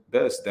said it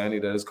best, Danny,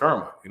 that is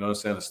karma. You know what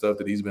I'm saying? The stuff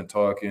that he's been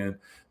talking,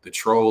 the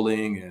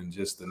trolling, and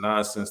just the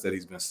nonsense that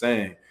he's been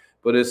saying.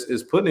 But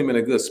it's putting him in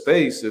a good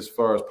space as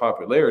far as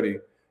popularity.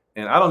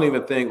 And I don't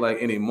even think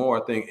like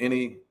anymore. I think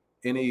any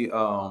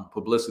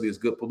publicity is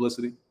good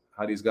publicity.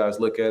 How these guys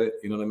look at it.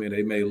 You know what I mean?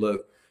 They may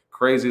look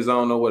crazy as I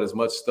don't know what, as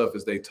much stuff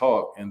as they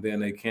talk, and then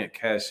they can't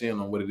cash in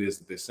on what it is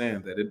that they're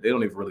saying, that they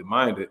don't even really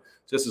mind it,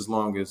 just as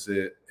long as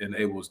it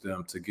enables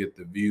them to get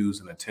the views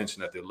and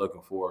attention that they're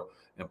looking for,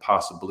 and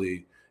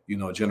possibly,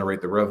 generate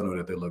the revenue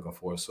that they're looking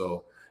for.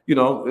 So,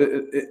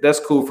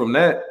 that's cool from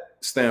that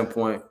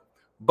standpoint.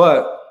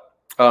 But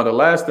the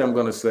last thing I'm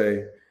going to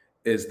say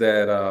is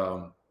that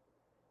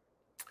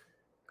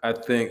I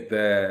think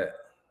that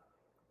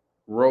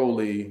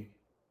Rolly,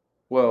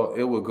 well,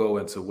 it will go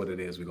into what it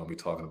is we're going to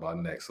be talking about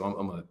next. So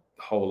I'm going to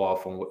hold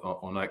off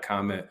on that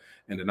comment,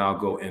 and then I'll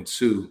go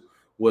into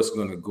what's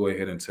going to go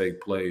ahead and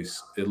take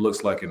place. It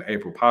looks like in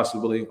April,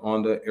 possibly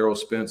on the Errol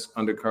Spence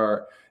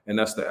undercard, and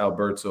that's the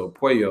Alberto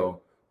Puello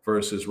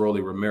versus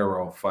Rolly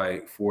Romero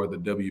fight for the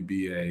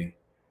WBA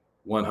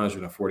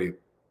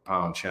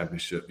 140-pound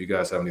championship. You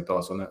guys have any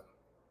thoughts on that?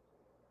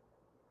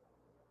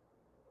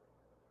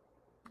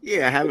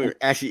 Yeah, I haven't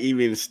actually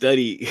even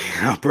studied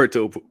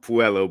Alberto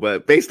Puello,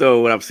 but based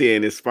on what I'm seeing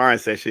in this sparring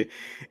session,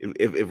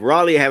 if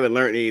Rolly haven't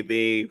learned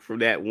anything from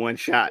that one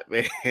shot,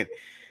 man,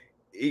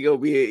 he gonna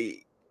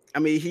be.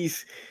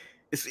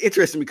 It's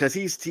interesting because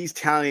he's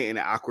talented in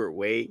an awkward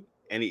way,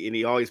 and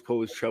he always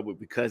poses trouble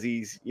because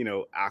he's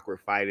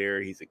awkward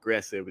fighter. He's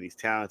aggressive, but he's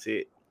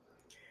talented.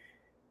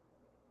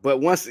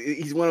 But once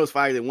he's one of those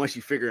fighters that once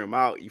you figure him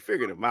out, you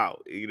figured him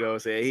out. You know what I'm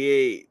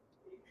saying?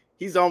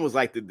 He's almost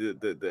like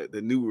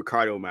the new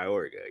Ricardo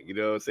Mayorga, you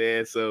know what I'm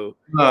saying? So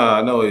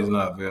no, he's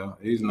not, Bill.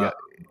 He's not.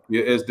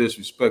 Yeah, it's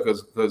disrespect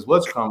because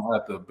what's come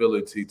at the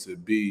ability to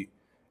beat,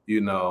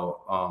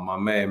 my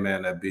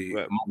man that beat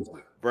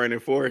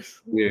Vernon Forrest.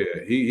 Yeah,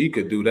 he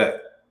could do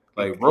that.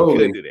 Like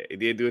Rolly could do that. He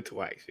did do it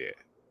twice. Yeah.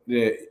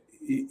 Yeah,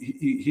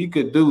 he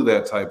could do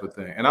that type of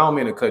thing. And I don't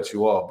mean to cut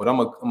you off, but I'm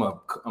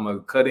gonna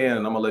cut in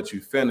and I'm gonna let you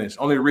finish.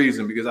 Only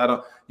reason because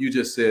you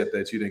just said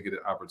that you didn't get an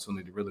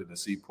opportunity really to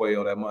see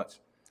Puello that much.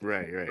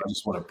 Right. I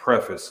just want to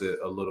preface it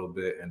a little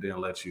bit and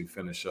then let you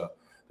finish up.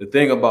 The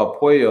thing about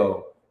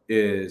Puello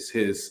is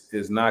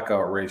his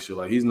knockout ratio.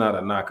 Like he's not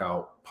a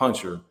knockout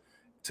puncher.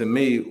 To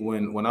me,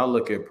 when I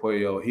look at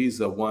Puello, he's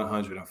a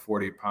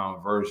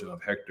 140-pound version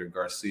of Hector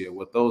Garcia.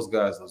 What those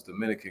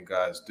Dominican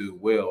guys do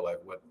well, like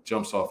what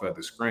jumps off at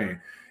the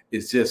screen,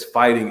 It's just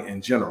fighting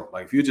in general.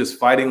 Like if you're just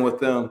fighting with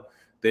them,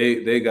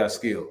 they got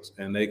skills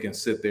and they can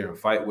sit there and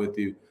fight with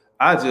you.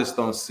 I just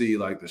don't see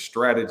like the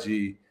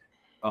strategy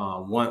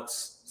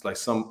once like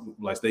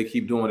they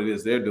keep doing what it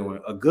is they're doing.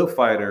 A good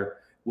fighter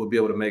will be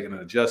able to make an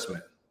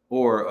adjustment,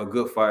 or a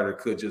good fighter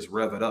could just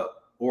rev it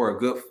up, or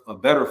a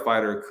better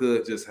fighter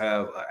could just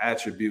have an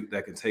attribute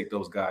that can take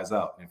those guys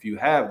out. And if you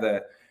have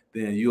that,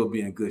 then you'll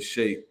be in good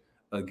shape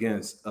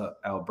against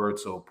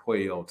Alberto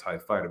Puello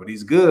type fighter. But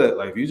he's good.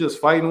 Like if you're just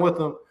fighting with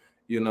him,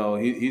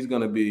 he's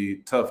going to be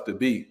tough to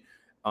beat.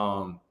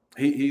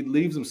 He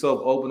leaves himself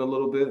open a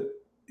little bit,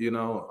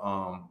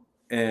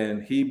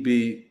 and he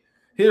beat.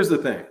 Here's the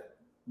thing.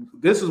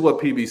 This is what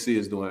PBC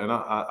is doing, and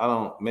I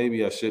don't.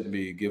 Maybe I shouldn't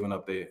be giving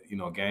up the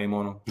game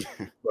on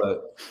them,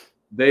 but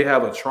they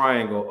have a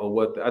triangle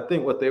of I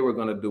think what they were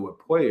going to do with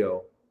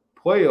Puello.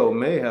 Puello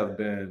may have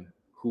been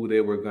who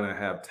they were going to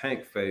have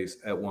Tank face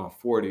at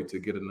 140 to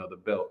get another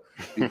belt,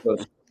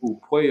 because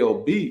who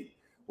Puello beat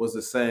was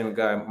the same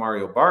guy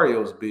Mario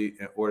Barrios beat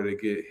in order to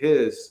get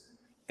his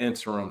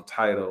interim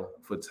title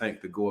for Tank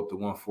to go up to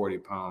 140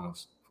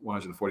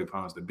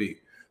 pounds to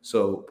beat.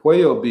 So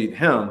Puello beat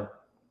him,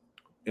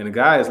 and the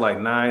guy is like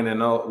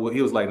 9-0. Well,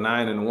 he was like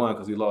 9-1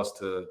 because he lost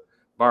to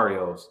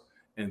Barrios,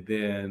 and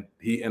then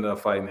he ended up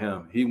fighting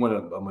him. He won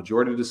a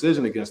majority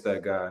decision against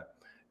that guy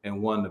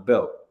and won the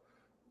belt.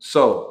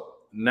 So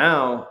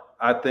now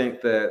I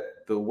think that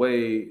the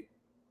way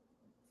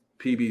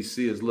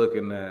PBC is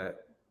looking at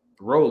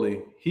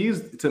Rolly,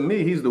 to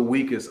me, he's the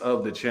weakest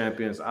of the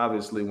champions.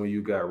 Obviously, when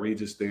you got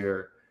Regis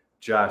there,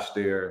 Josh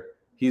there,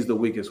 he's the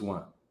weakest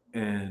one.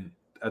 And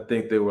I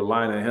think they were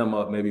lining him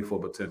up maybe for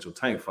a potential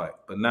Tank fight.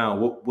 But now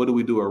what do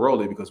we do at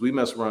Rolly? Because we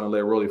mess around and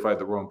let Rolly fight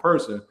the wrong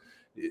person,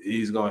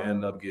 he's going to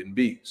end up getting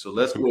beat. So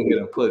let's go ahead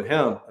and put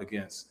him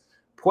against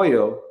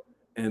Puello.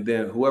 And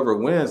then whoever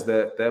wins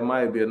that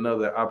might be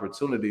another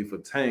opportunity for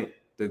Tank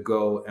to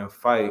go and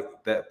fight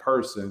that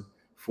person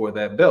for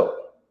that belt.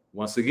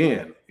 Once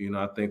again,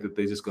 I think that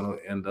they're just going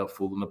to end up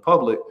fooling the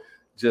public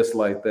just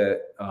like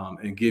that,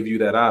 and give you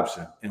that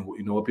option. And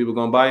you know what people are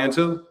going to buy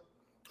into?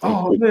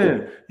 Oh,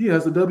 man, he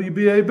has a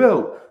WBA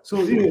belt.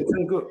 So, yeah,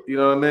 you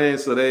know what I mean?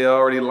 So they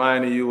already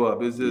lining you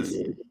up. It's just,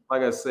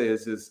 like I say,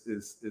 it's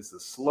a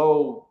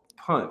slow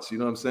punch. You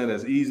know what I'm saying?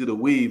 That's easy to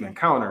weave and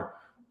counter.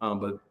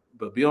 But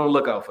be on the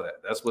lookout for that.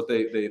 That's what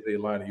they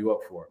line you up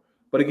for.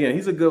 But again,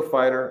 he's a good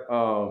fighter.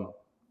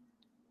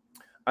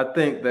 I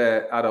think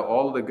that out of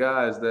all of the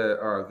guys that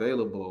are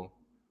available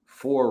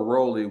for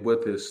Rolly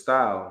with his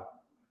style,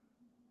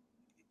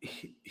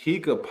 he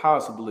could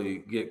possibly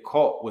get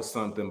caught with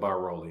something by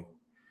Rolly.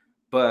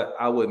 But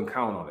I wouldn't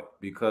count on it,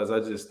 because I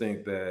just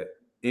think that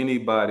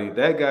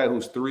that guy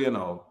who's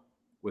 3-0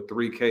 with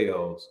 3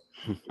 KOs,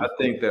 I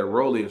think that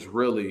Rolly is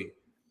really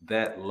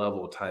that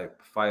level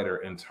type fighter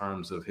in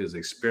terms of his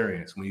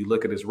experience. When you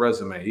look at his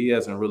resume, he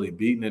hasn't really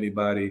beaten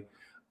anybody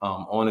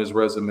on his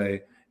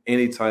resume,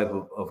 any type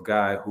of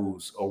guy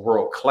who's a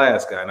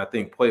world-class guy. And I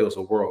think Puello's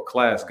a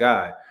world-class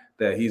guy,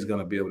 that he's going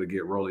to be able to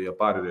get Rolly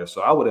up out of there.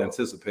 So I would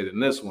anticipate in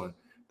this one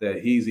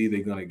that he's either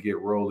going to get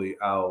Rolly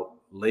out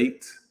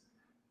late,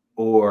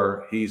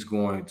 or he's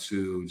going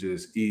to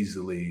just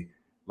easily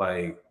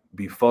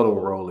befuddle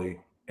Rolly,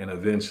 and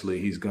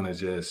eventually he's going to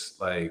just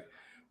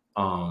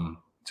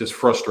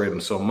frustrate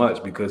him so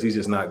much, because he's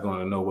just not going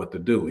to know what to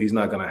do. He's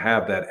not going to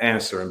have that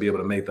answer and be able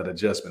to make that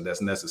adjustment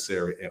that's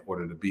necessary in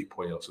order to beat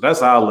Puello. So that's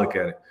how I look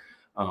at it.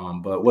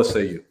 But what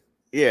say you?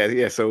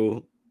 Yeah.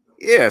 So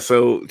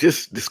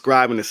just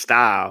describing the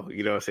style,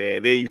 what I'm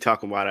saying. Then you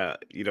talking about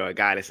a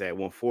guy that's at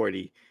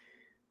 140.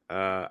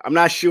 I'm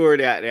not sure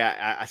that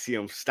I see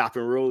him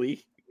stopping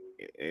Rolly,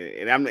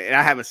 and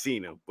I haven't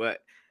seen him, but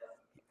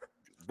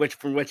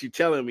from what you're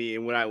telling me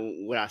and what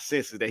I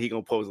sense is that he's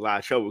gonna pose a lot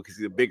of trouble, because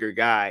he's a bigger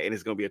guy, and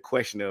it's gonna be a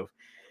question of,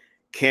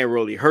 can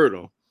Rolly hurt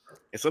him?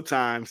 And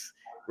sometimes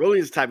Rolly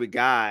is the type of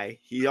guy,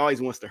 he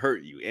always wants to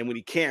hurt you, and when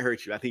he can't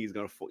hurt you, I think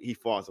he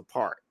falls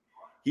apart.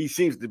 He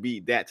seems to be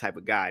that type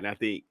of guy, and I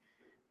think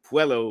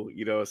Puello,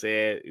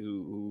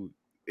 who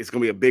is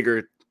gonna be a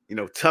bigger,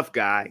 tough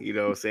guy,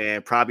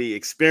 probably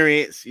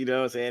experienced,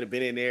 been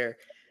in there.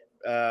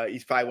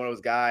 He's probably one of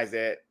those guys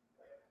that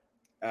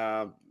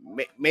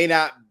may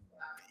not,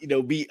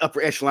 be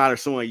upper echelon or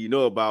someone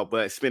about,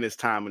 but spend his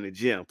time in the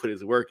gym, put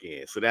his work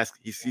in. So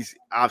he's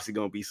obviously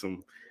going to be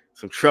some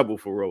trouble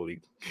for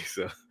Rolly.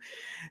 So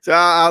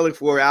I'll look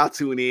forward. I'll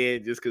tune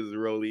in just because of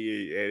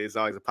Rolly, and it's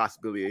always a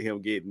possibility of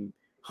him getting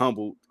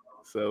humbled.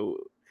 So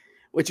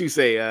what you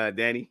say,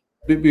 Danny?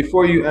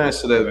 Before you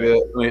answer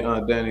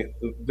that, Danny,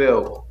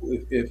 Bill,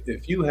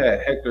 if you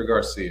had Hector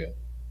Garcia,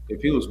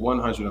 if he was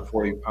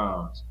 140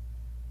 pounds,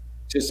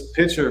 just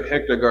picture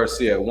Hector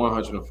Garcia at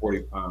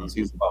 140 pounds.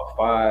 He's about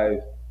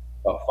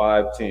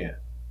 5'10",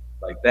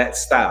 like that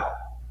style.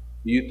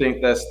 Do you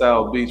think that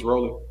style beats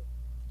Rolly?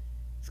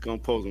 It's gonna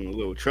pose him a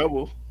little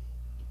trouble.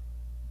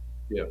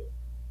 Yeah,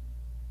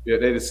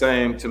 they're the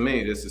same to me.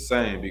 It's the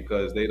same,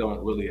 because they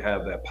don't really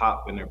have that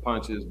pop in their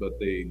punches, but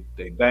they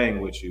bang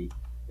with you.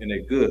 And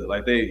they're good.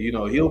 Like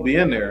he'll be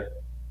in there,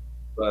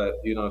 but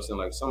what I'm saying,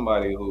 like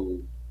somebody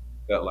who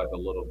felt like a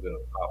little bit of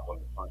pop on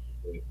the punch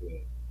would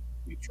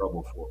be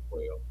trouble for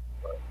Quail.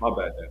 But my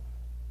bad, Dan.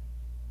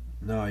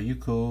 No, you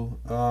cool.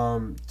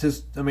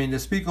 To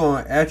speak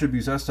on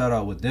attributes, I start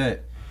out with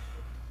that.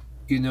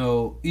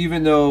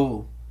 Even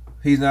though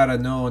he's not a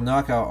known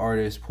knockout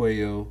artist,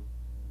 Puyo,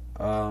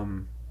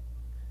 um,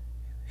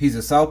 he's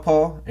a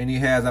southpaw and he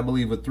has, I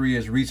believe, a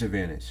 3-inch reach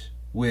advantage.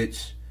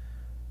 Which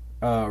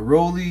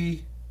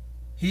Rolly,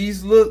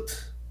 he's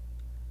looked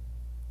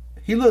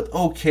he looked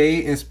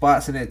okay in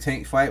spots in that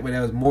Tank fight, but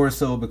that was more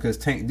so because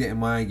Tank didn't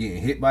mind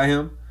getting hit by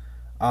him.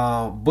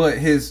 But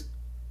his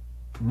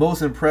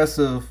most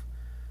impressive,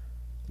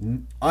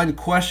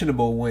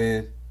 unquestionable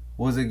win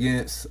was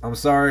against. I'm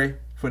sorry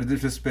for the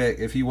disrespect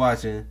if he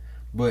watching,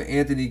 but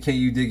Anthony, can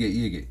you dig it,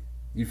 yig it?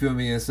 You feel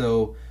me? And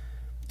so,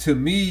 to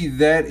me,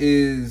 that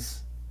is.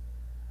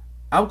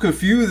 I'm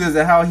confused as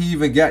to how he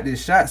even got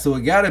this shot. So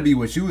it got to be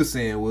what you were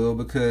saying, Will,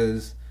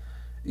 because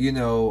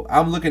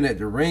I'm looking at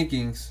the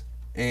rankings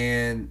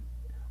and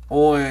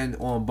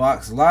on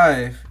Box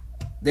Live,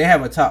 they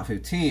have a top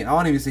 15. I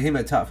don't even see him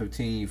at top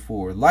 15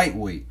 for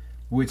lightweight,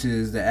 which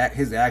is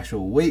his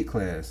actual weight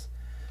class.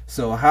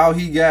 So how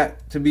he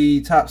got to be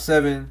top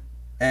 7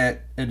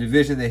 at a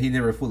division that he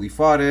never fully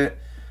fought at,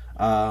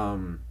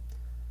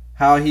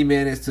 how he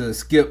managed to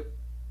skip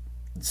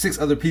 6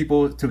 other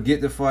people to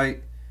get the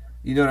fight.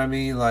 You know what I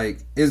mean?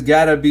 Like, it's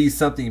got to be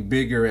something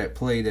bigger at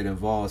play that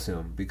involves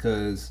him,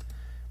 because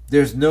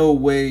there's no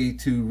way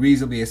to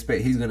reasonably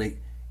expect he's going to,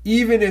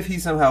 even if he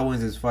somehow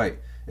wins his fight,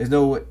 there's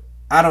no way,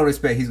 I don't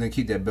expect he's going to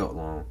keep that belt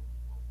long.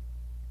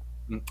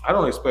 I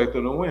don't expect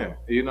him to win,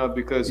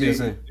 because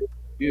were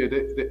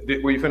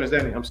you finished,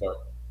 Danny? I'm sorry.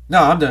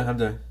 No, I'm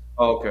done.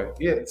 Oh, okay.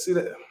 Yeah, see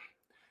that,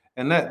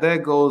 and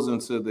that goes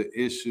into the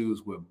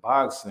issues with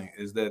boxing,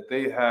 is that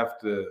they have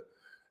to,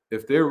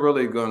 if they're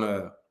really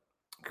gonna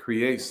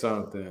create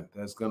something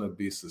that's gonna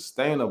be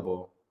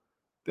sustainable,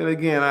 then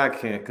again, I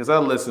can't, because I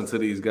listen to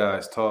these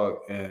guys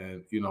talk,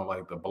 and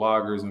like the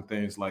bloggers and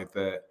things like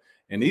that,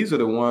 and these are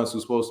the ones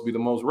who're supposed to be the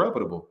most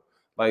reputable.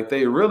 Like,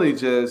 they really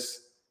just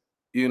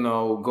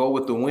go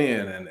with the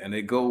win, and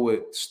they go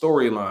with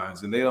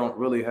storylines, and they don't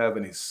really have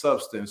any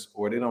substance,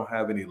 or they don't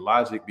have any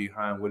logic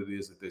behind what it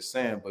is that they're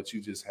saying, but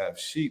you just have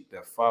sheep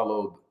that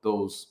follow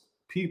those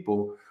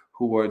people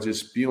who are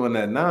just spewing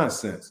that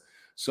nonsense.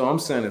 So I'm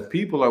saying, if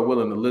people are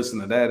willing to listen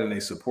to that and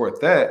they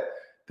support that,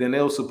 then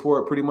they'll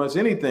support pretty much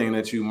anything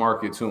that you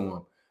market to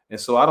them. And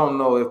so I don't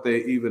know if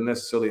they even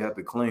necessarily have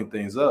to clean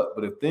things up,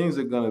 but if things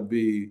are going to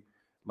be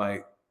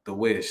like the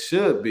way it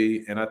should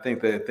be, and I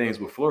think that things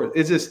will flourish.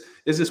 It's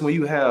just when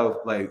you have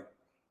like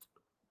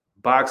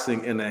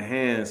boxing in the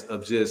hands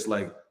of just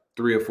like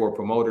 3 or 4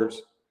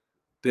 promoters,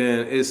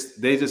 then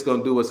they just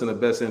gonna do what's in the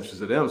best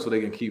interest of them, so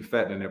they can keep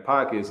fattening their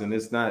pockets. And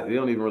it's not, they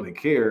don't even really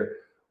care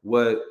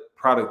what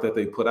product that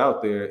they put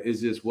out there.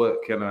 It's just,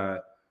 what can I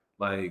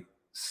like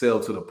sell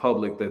to the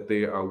public that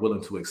they are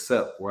willing to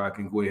accept, where I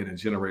can go ahead and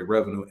generate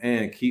revenue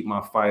and keep my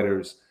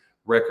fighters'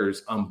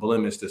 records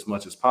unblemished as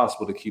much as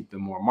possible to keep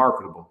them more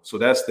marketable. So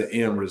that's the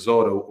end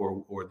result,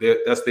 or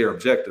that's their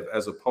objective,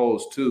 as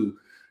opposed to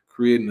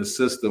creating a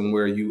system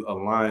where you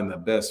align the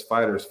best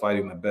fighters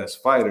fighting the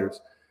best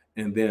fighters,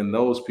 and then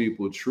those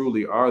people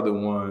truly are the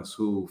ones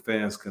who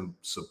fans can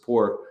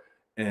support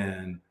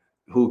and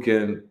who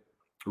can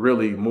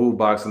really move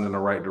boxing in the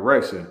right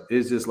direction.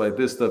 It's just like,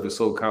 this stuff is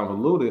so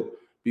convoluted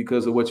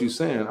because of what you're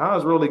saying. How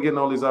is Rolly getting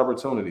all these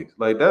opportunities?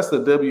 Like, that's the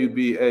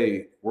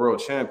WBA world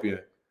champion.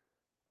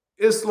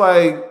 It's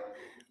like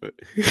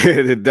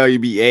the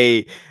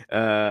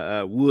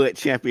WBA Wood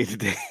champion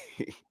today.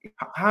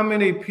 How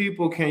many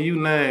people can you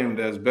name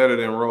that's better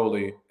than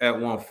Rolly at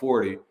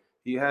 140?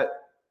 He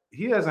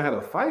hasn't had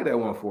a fight at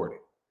 140.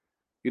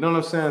 You know what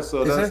I'm saying?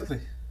 So exactly.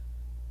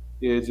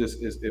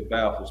 It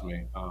baffles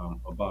me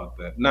about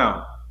that.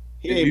 Now,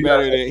 he ain't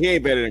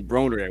better than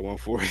Broner at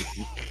 140.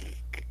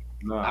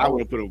 No, I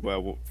would put him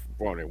above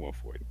Broner at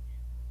 140.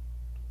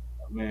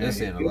 Man, that's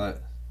saying a lot.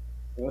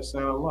 That's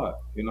saying a lot,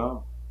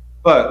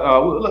 But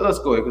let's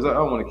go ahead, because I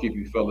don't want to keep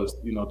you fellas,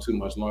 too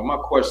much longer. My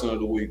question of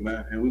the week,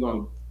 man, and we're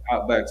gonna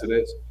hop back to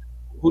this.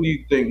 Who do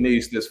you think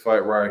needs this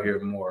fight right here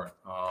more?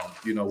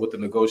 With the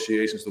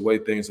negotiations, the way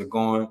things are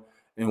going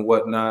and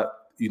whatnot,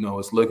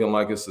 it's looking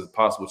like it's a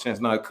possible chance.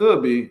 Now, it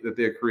could be that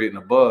they're creating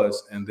a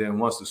buzz, and then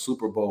once the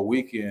Super Bowl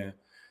weekend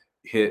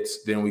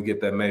hits, then we get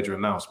that major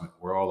announcement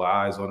where all the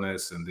eyes on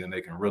this, and then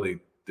they can really,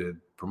 the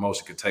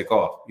promotion could take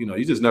off.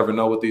 You just never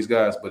know with these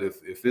guys. But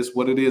if it's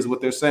what it is, what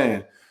they're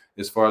saying,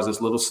 as far as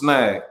this little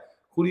snag,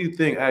 who do you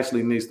think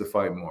actually needs to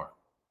fight more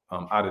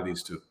out of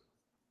these two?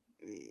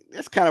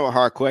 That's kind of a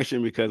hard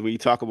question, because when you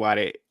talk about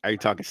it, are you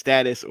talking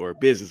status or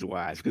business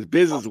wise? Because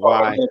business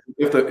wise,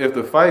 if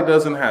the fight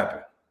doesn't happen,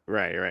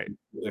 right.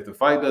 If the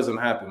fight doesn't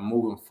happen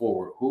moving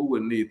forward, who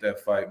would need that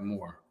fight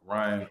more,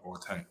 Ryan or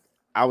Tank?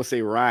 I would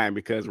say Ryan,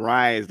 because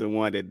Ryan is the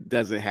one that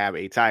doesn't have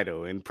a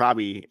title, and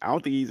probably I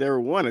don't think he's ever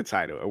won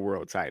a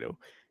world title.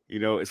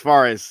 As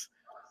far as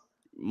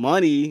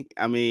money,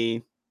 I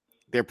mean,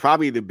 they're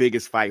probably the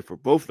biggest fight for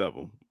both of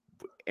them.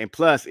 And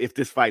plus, if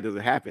this fight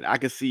doesn't happen, I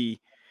can see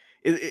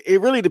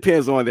it really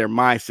depends on their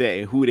mindset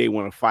and who they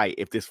want to fight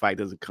if this fight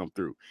doesn't come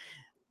through.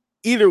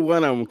 Either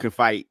one of them can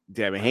fight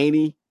Devin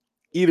Haney.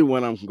 Either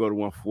one of them can go to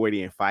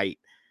 140 and fight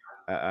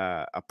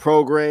a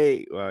pro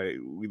grade.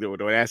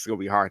 That's going to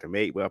be hard to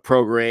make, but a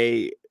pro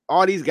grade.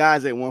 All these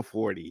guys at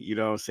 140, you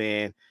know what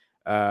I'm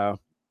saying?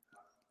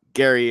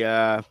 Gary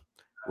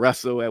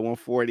Russell at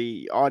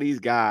 140. All these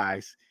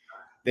guys,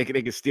 they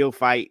can still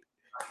fight.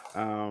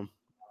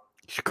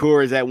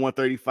 Shakur is at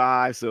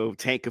 135, so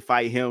Tank could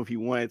fight him if he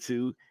wanted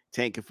to.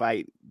 Tank could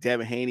fight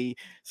Devin Haney.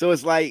 So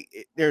it's like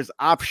there's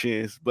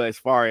options, but as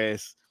far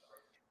as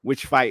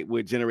which fight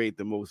would generate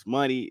the most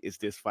money, it's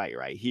this fight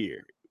right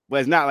here. But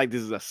it's not like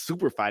this is a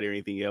super fight or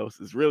anything else.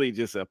 It's really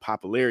just a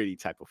popularity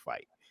type of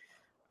fight.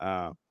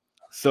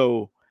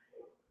 So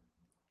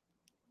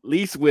at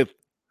least with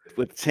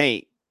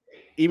Tank,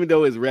 even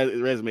though his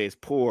resume is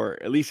poor,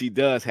 at least he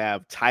does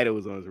have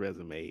titles on his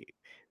resume.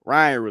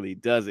 Ryan really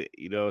doesn't,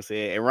 you know what I'm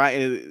saying? And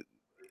Ryan,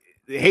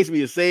 it hates me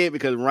to say it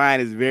because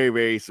Ryan is very,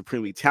 very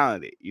supremely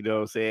talented, you know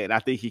what I'm saying? And I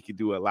think he could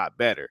do a lot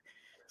better.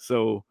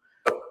 So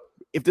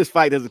if this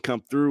fight doesn't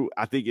come through,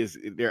 I think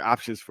there are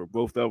options for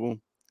both of them.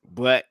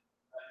 But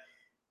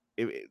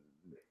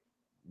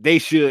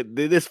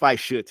this fight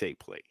should take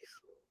place.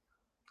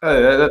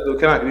 Hey,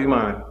 can I be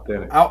mine,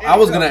 Danny? I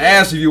was gonna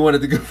ask if you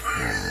wanted to go.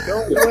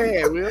 Go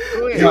ahead, Will.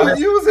 Go ahead.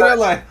 You was in there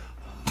like,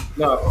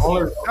 go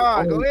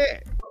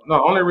ahead.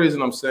 No, only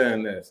reason I'm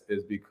saying this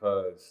is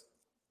because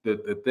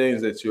the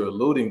things that you're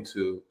alluding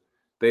to,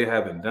 they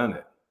haven't done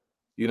it.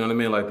 You know what I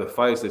mean? Like the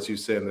fights that you're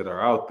saying that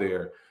are out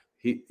there.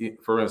 He,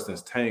 for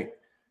instance, Tank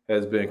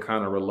has been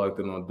kind of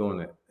reluctant on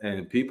doing it,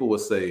 and people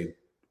would say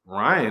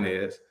Ryan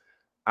is.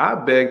 I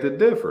beg to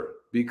differ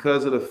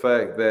because of the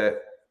fact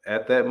that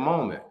at that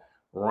moment,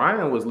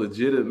 Ryan was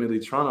legitimately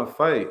trying to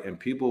fight, and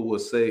people would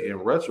say in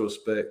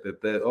retrospect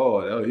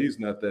that he's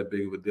not that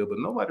big of a deal, but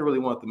nobody really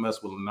wanted to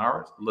mess with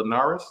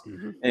Linares,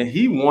 and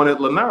he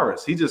wanted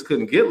Linares. He just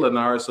couldn't get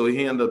Linares, so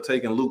he ended up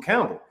taking Luke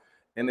Campbell.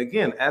 And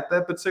again, at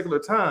that particular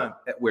time,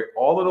 at where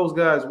all of those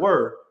guys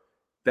were,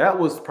 that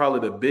was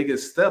probably the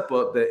biggest step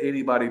up that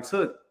anybody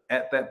took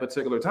at that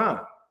particular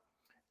time.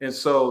 And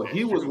so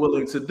he was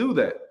willing to do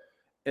that.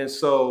 And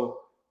so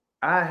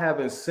I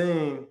haven't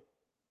seen,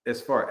 as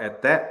far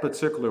at that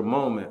particular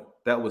moment,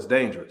 that was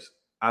dangerous.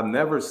 I've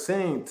never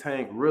seen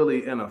Tank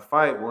really in a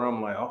fight where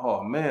I'm like,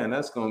 oh man,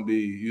 that's going to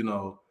be, I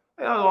was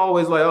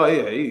always like, oh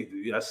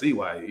yeah, I see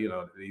why,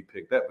 he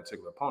picked that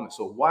particular opponent.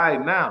 So why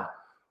now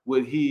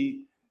would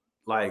he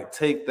like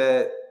take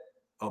that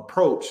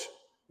approach?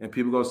 And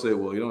people going to say,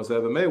 well, it's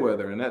Evan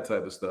Mayweather and that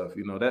type of stuff,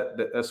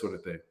 that sort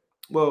of thing.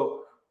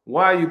 Well,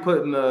 why are you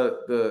putting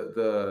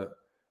the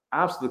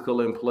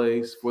obstacle in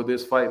place for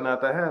this fight not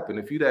to happen?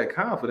 If you're that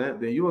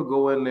confident, then you will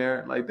go in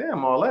there like,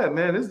 damn, all that,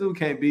 man, this dude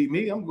can't beat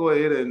me. I'm going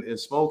to go ahead and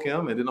smoke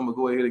him, and then I'm going to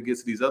go ahead and get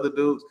to these other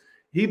dudes.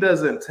 He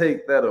doesn't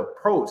take that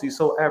approach. He's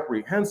so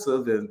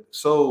apprehensive and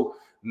so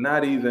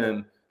not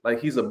even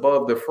like he's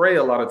above the fray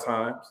a lot of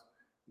times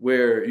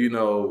where,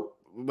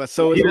 But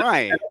so is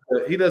Ryan.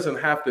 He doesn't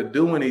have to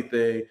do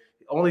anything.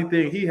 The only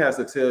thing he has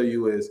to tell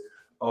you is,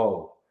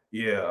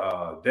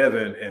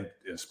 Devin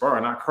and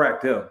sparring, I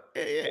cracked him.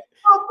 Yeah.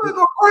 I'm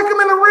gonna break him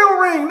in the real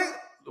ring.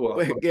 Well,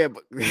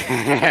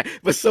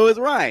 but so is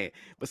Ryan.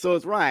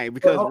 Because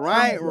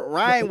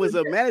Ryan was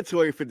a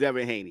mandatory for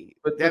Devin Haney.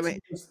 But check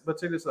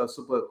this out.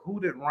 So, but who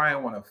did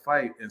Ryan want to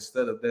fight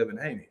instead of Devin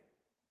Haney?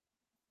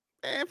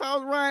 If I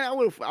was Ryan,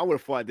 I would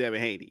have fought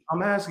Devin Haney.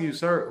 I'm asking you,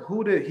 sir,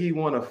 who did he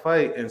want to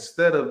fight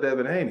instead of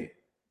Devin Haney?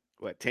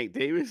 What, Tank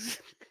Davis?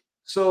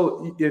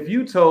 So if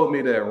you told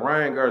me that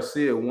Ryan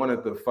Garcia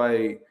wanted to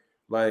fight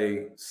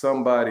like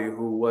somebody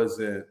who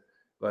wasn't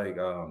like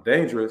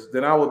dangerous,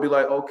 then I would be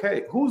like,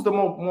 okay, who's the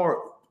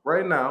more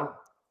right now?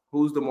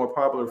 Who's the more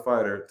popular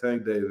fighter,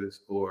 Tank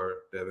Davis or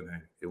Devin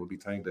Haney? It would be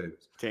Tank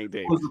Davis.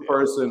 Who's the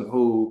person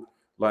who,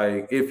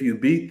 like, if you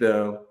beat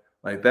them,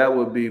 like that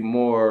would be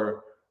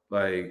more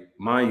like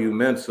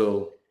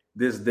monumental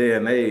this day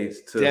and age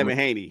to Devin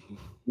Haney.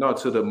 No,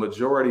 to the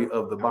majority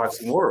of the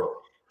boxing world.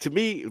 To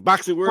me,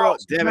 boxing world,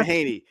 Devin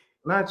Haney.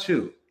 Not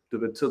you. To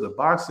the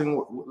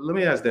boxing. Let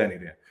me ask Danny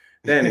then.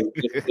 Danny,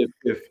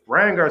 if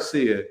Ryan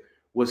Garcia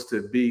was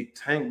to beat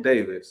Tank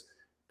Davis,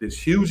 this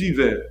huge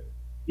event,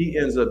 he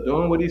ends up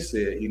doing what he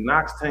said. He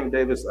knocks Tank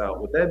Davis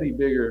out. Would that be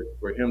bigger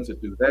for him to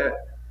do that?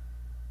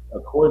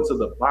 According to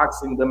the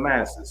boxing, the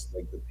masses,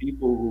 like the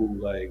people who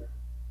like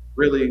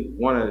really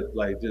want to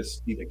like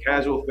just be the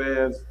casual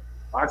fans,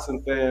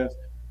 boxing fans,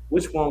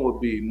 which one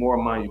would be more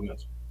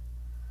monumental?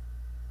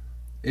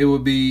 It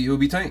would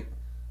be Tank.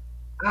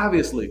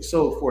 Obviously.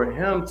 So for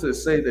him to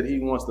say that he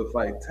wants to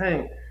fight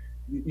Tank,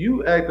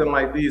 you acting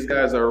like these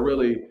guys are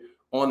really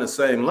on the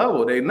same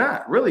level. They're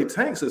not. Really,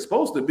 Tanks is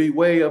supposed to be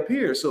way up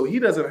here, so he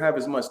doesn't have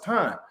as much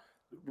time.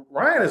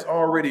 Ryan is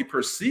already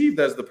perceived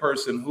as the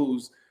person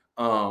who's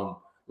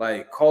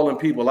like calling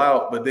people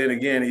out, but then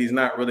again, he's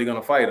not really going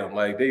to fight them.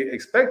 Like they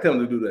expect him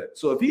to do that.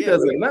 So if he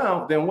does it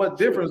now, then what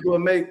difference will it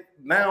make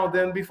now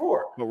than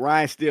before? But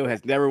Ryan still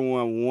has never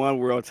won one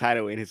world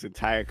title in his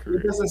entire career.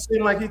 It doesn't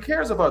seem like he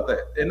cares about that,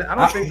 and I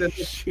don't think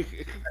that.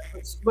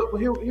 But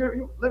let me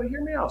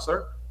hear me out,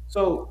 sir.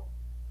 So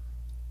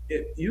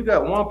if you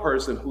got one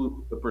person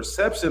who the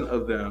perception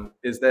of them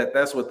is that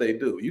that's what they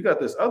do. You got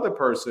this other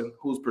person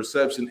whose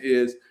perception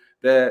is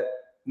that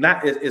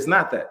it's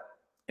not that,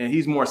 and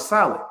he's more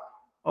solid.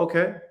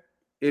 Okay,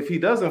 if he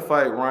doesn't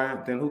fight Ryan,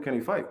 then who can he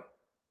fight?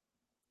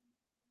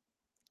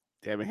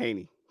 Devin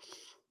Haney.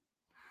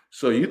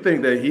 So you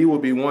think that he will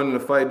be wanting to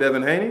fight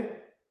Devin Haney?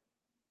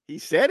 He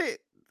said it,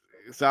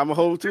 so I'm gonna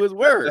hold to his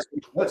word.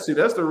 That's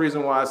the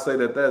reason why I say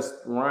that that's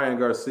Ryan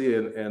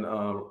Garcia and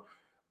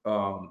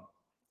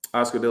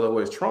Oscar De La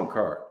Hoya's trump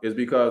card is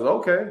because,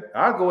 okay,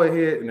 I'll go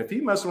ahead, and if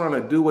he mess around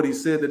and do what he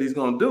said that he's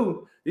going to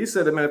do, he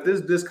said, man,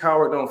 if this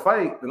coward don't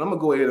fight, then I'm going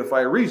to go ahead and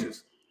fight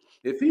Regis.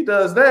 If he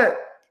does that,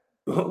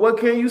 what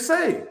can you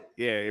say?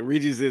 Yeah,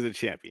 Regis is a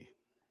champion.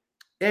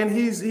 And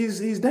he's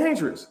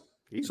dangerous.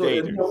 He's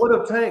dangerous.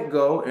 What if Tank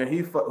go and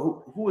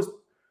who is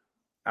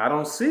 – I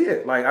don't see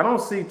it. Like, I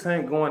don't see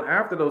Tank going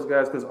after those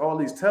guys because all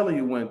he's telling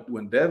you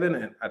when Devin,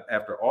 and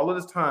after all of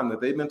this time that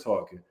they've been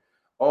talking –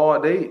 all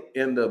they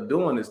end up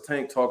doing is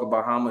Tank talk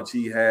about how much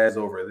he has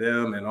over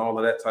them and all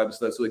of that type of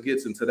stuff. So it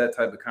gets into that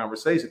type of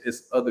conversation.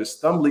 It's other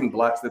stumbling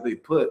blocks that they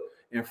put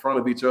in front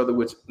of each other,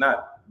 which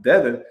not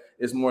Devin,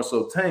 is more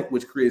so Tank,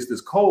 which creates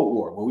this Cold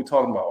War. But we're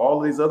talking about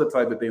all these other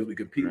type of things. We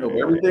compete over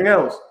everything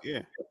else,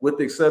 with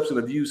the exception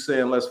of you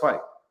saying let's fight.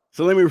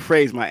 So let me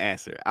rephrase my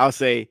answer. I'll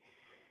say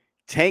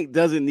Tank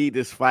doesn't need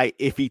this fight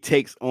if he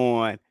takes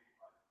on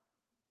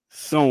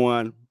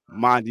someone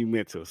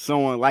monumental,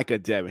 someone like a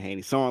Devin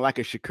Haney, someone like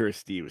a Shakur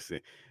Stevenson,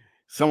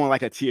 someone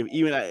like a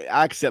even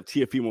I accept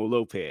Teofimo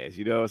Lopez,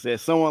 you know what I'm saying?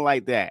 Someone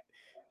like that.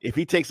 If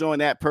he takes on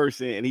that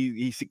person and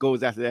he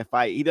goes after that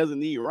fight, he doesn't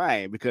need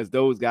Ryan because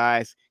those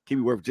guys can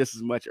be worth just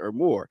as much or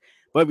more.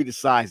 But if he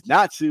decides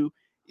not to,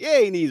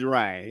 he needs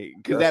Ryan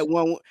because that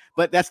one.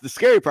 But that's the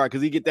scary part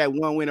because he get that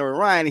one win over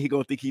Ryan and he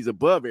gonna think he's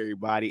above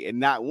everybody and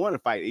not want to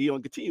fight. He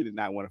gonna continue to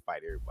not want to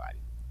fight everybody.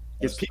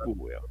 His people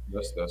will.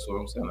 That's what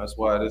I'm saying. That's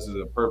why this is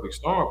a perfect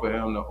storm for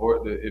him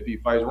if he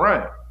fights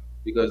Ryan,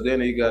 because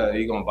then he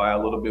gonna buy a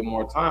little bit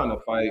more time to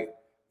fight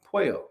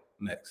Puello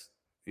next.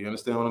 You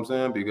understand what I'm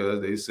saying?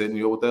 Because they setting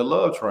you up with that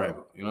love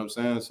triangle. You know what I'm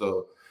saying?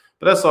 So,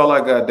 but that's all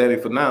I got, Danny,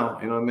 for now.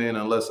 You know what I mean?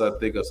 Unless I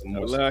think of some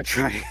more love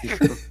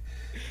triangle.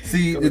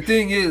 See, the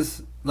thing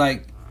is,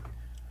 like,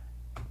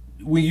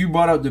 when you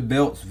brought up the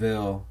belts,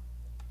 Vel,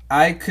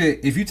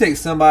 if you take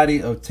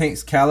somebody of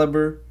Tank's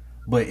caliber,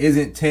 but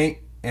isn't Tank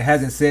and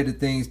hasn't said the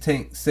things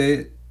Tank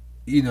said,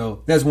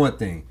 that's one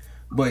thing.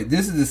 But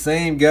this is the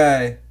same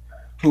guy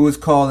who was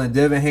calling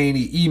Devin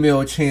Haney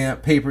email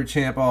champ, paper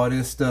champ, all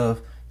this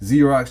stuff,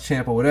 Xerox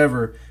champ or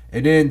whatever,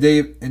 and then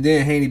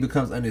Haney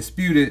becomes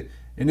undisputed,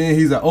 and then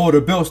he's like, oh,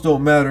 the belts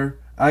don't matter.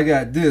 I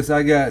got this,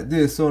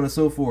 so on and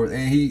so forth.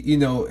 And he,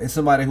 and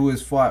somebody who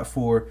has fought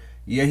for,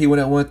 he went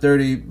at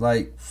 130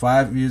 like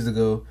 5 years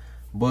ago,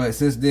 but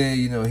since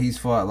then, he's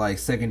fought like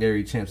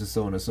secondary champs and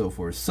so on and so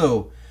forth.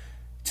 So,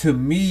 to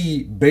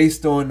me,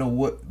 based on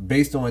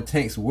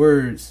Tank's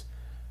words,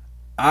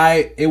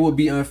 it would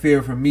be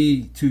unfair for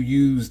me to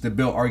use the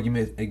belt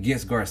argument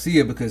against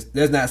Garcia because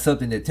that's not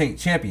something that Tank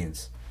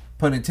champions,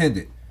 pun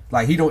intended.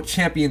 Like, he don't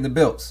champion the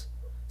belts.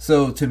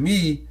 So to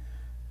me,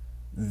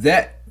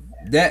 that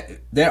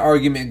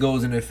argument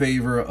goes in the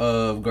favor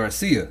of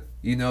Garcia.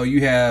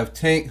 You have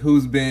Tank,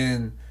 who's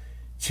been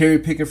cherry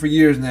picking for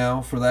years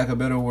now, for lack of a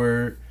better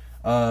word.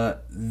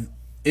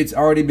 It's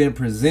already been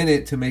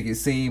presented to make it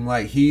seem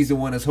like he's the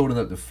one that's holding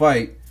up the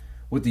fight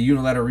with the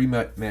unilateral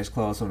rematch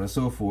clause, so on and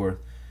so forth.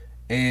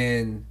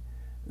 And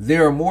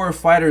there are more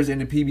fighters in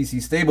the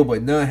PBC stable,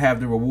 but none have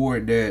the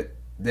reward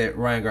that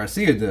Ryan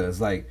Garcia does.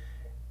 Like,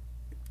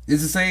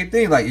 it's the same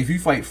thing. Like, if you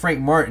fight Frank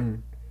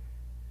Martin,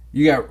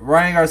 you got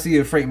Ryan Garcia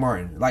and Frank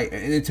Martin. Like,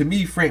 and to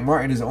me, Frank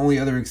Martin is the only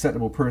other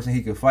acceptable person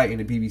he could fight in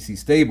the PBC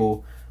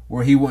stable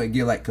where he wouldn't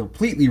get like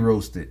completely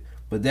roasted.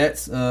 But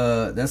that's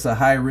a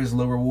high risk,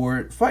 low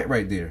reward fight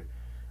right there.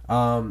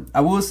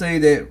 I will say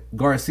that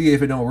Garcia,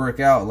 if it don't work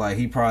out, like,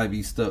 he'd probably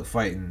be stuck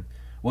fighting.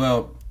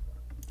 Well,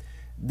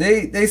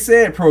 they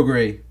said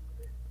Prograis.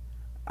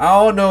 I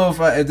don't know if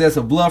that's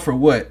a bluff or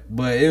what,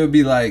 but it would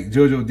be like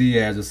Jojo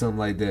Diaz or something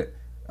like that.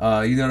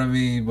 You know what I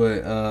mean?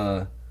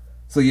 But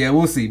so yeah,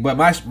 we'll see. But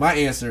my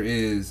answer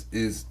is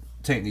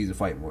Tank needs to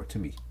fight more to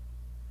me.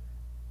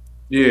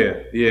 Yeah,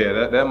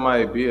 that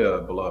might be a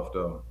bluff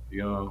though.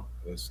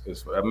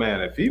 It's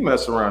man, if he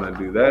mess around and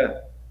do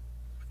that,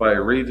 fight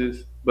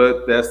Regis.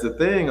 But that's the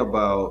thing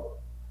about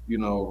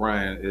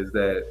Ryan is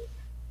that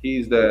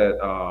he's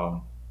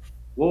that.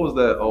 What was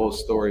that old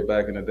story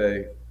back in the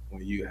day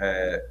when you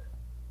had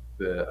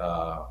the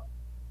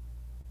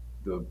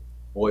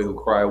boy who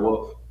cried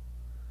wolf?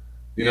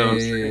 What I'm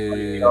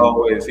saying? He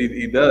always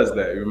he does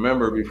that.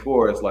 Remember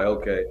before it's like,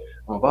 okay,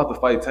 I'm about to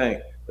fight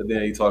Tank, But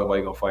then he talking about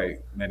he gonna fight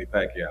Manny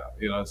Pacquiao.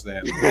 You know what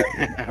I'm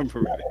saying?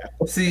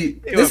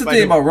 See, this is the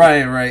thing about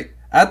Ryan, right?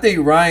 I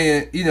think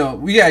Ryan,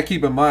 we gotta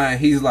keep in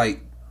mind he's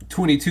like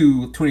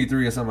 22,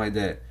 23 or something like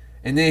that.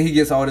 And then he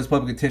gets all this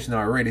public attention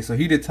already. So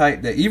he the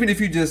type that even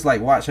if you just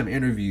like watch him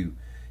interview,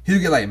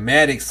 he'll get like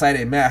mad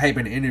excited, mad hype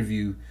in the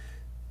interview.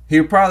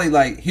 He'll probably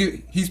like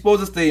he's supposed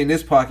to stay in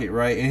this pocket,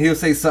 right? And he'll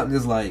say something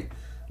that's like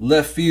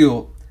left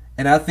field.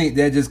 And I think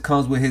that just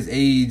comes with his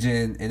age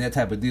and that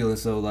type of deal. And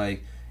so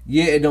like,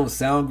 yeah, it don't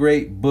sound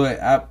great, but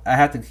I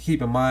have to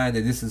keep in mind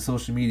that this is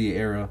social media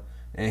era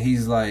and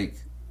he's like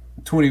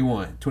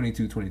 21,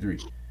 22, 23.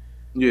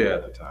 Yeah,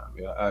 at the time.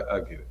 Yeah, I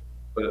get it.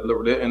 But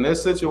look, in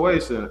this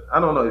situation, I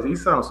don't know. He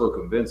sounds so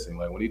convincing.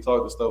 Like when he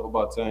talked to stuff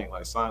about Tank,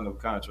 like sign the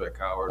contract,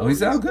 coward. Oh, he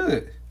sounds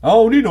good. I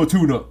don't need no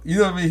tune-up. You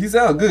know what I mean? He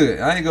sounds good.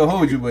 I ain't gonna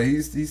hold you, but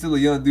he's still a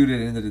young dude at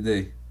the end of the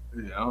day.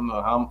 Yeah, I don't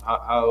know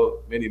how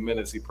many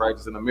minutes he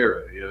practiced in the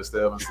mirror. You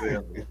understand what I'm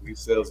saying? He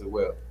sells it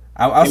well.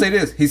 I'll say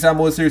this: he sounds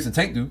more serious than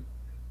Tank do.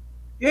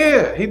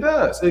 Yeah, he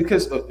does.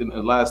 Because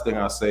the last thing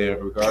I say in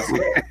regards to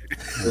that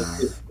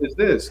is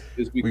this: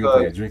 is because we gonna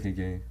play a drinking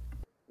game.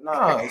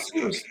 Nah,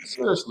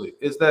 seriously,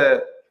 is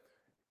that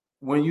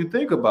when you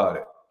think about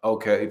it?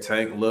 Okay,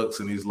 Tank looks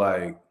and he's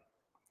like,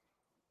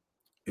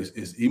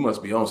 he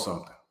must be on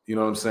something. You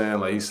know what I'm saying?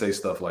 Like he say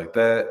stuff like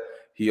that.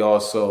 He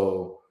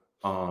also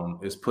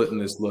is putting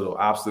this little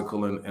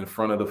obstacle in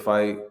front of the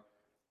fight,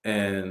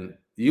 and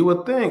you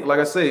would think, like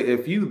I say,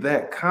 if you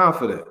that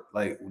confident,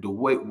 like the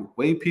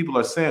way people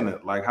are saying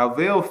it, like how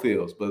Vail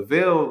feels, but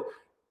Vail,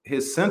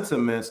 his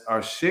sentiments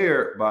are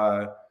shared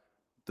by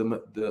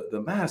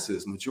the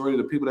masses, majority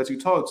of the people that you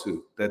talk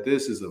to, that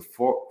this is a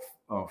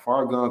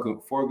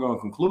foregone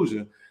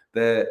conclusion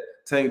that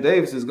Tank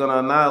Davis is going to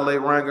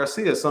annihilate Ryan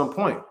Garcia at some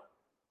point.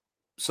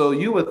 So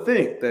you would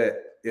think that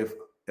if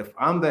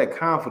I'm that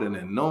confident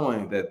in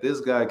knowing that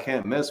this guy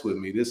can't mess with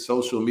me, this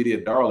social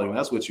media darling,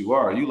 that's what you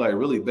are. You like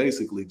really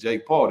basically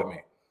Jake Paul to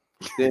me.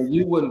 Then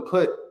you wouldn't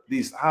put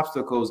these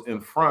obstacles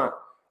in front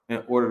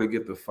in order to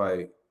get the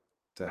fight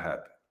to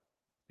happen.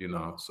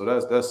 So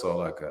that's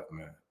all I got,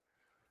 man.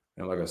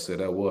 And like I said,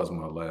 that was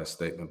my last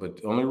statement. But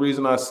the only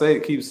reason I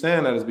keep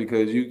saying that is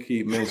because you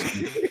keep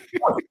mentioning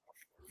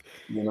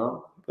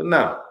But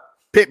now,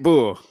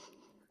 Pitbull.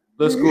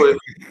 Let's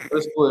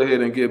go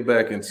ahead and get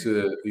back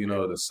into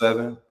the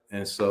 7.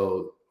 And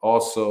so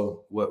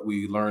also what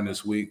we learned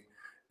this week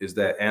is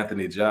that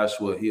Anthony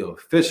Joshua, he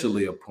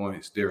officially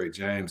appoints Derrick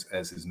James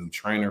as his new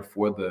trainer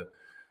for the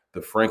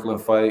Franklin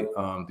fight.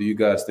 Do you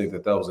guys think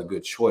that was a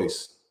good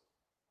choice?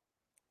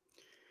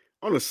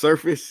 On the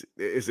surface,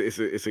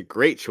 it's a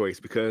great choice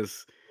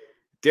because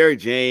Derrick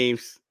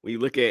James, when you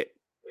look at,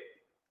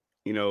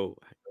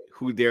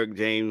 who Derrick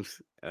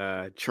James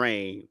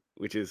trained,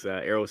 which is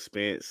Errol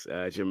Spence,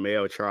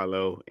 Jermell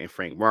Charlo, and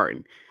Frank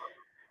Martin,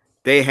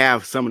 they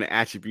have some of the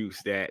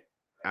attributes that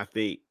I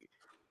think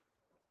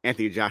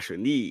Anthony Joshua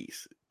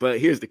needs. But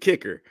here's the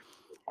kicker: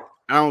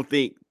 I don't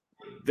think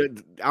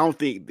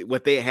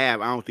what they have.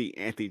 I don't think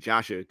Anthony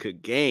Joshua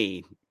could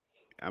gain.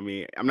 I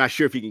mean, I'm not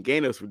sure if he can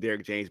gain those from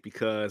Derrick James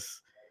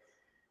because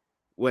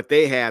what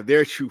they have,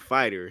 they're true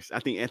fighters. I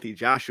think Anthony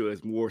Joshua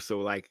is more so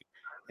like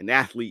an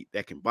athlete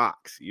that can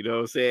box. You know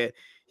what I'm saying?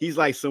 He's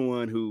like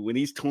someone who, when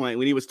he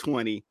was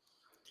 20,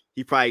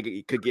 he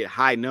probably could get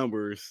high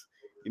numbers,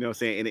 in the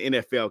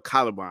NFL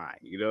Combine.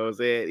 You know what I'm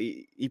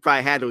saying? He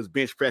probably had those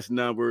bench press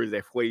numbers,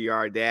 that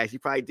 40-yard dash. He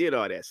probably did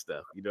all that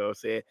stuff. You know what I'm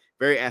saying?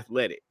 Very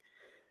athletic.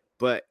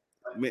 But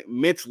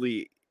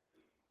mentally,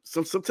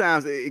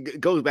 sometimes it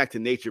goes back to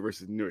nature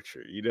versus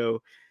nurture.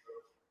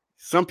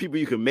 Some people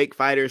you can make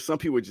fighters. Some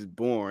people are just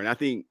born. I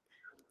think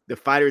the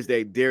fighters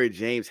that Derrick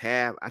James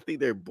have, I think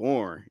they're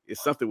born.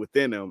 It's something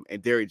within them,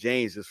 and Derrick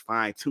James just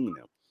fine-tune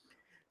them.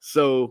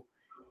 So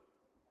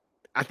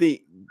I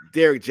think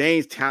Derrick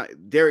James'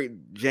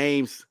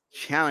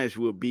 challenge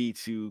will be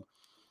to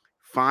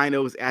find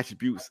those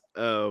attributes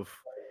of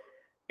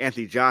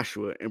Anthony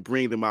Joshua and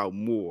bring them out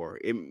more.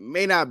 It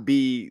may not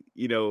be,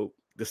 the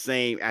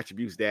same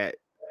attributes that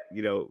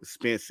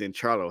Spence and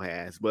Charlo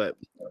has, but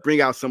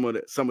bring out some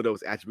of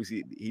those attributes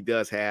he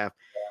does have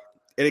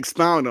and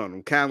expound on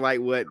them, kind of like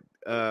what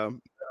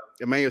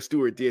Emmanuel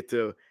Stewart did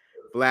to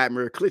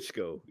Vladimir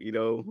Klitschko.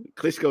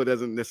 Klitschko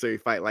doesn't necessarily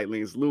fight like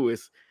Lennox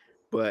Lewis,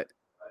 but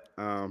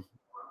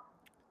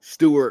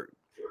Stewart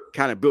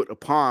kind of built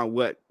upon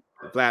what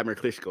Vladimir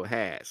Klitschko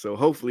had. So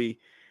hopefully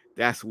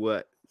that's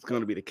what's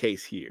going to be the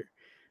case here.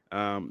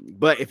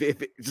 But if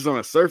just on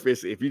the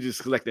surface, if you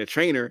just selecting a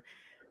trainer,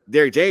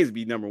 Derrick James would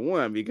be number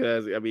one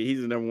because,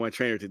 he's the number one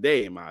trainer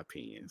today, in my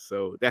opinion.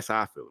 So that's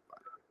how I feel about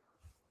it.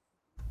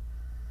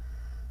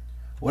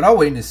 What I'm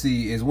waiting to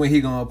see is when he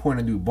going to appoint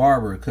a new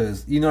barber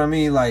because, you know what I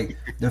mean? Like,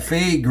 the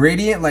fade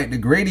gradient, like, the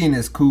gradient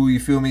is cool, you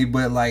feel me?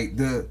 But, like,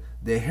 the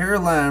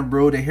hairline,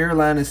 bro, the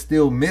hairline is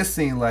still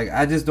missing. Like,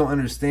 I just don't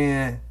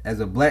understand,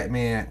 as a black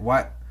man,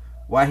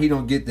 why he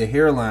don't get the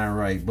hairline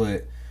right.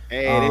 But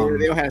hey,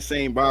 they don't have the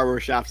same barber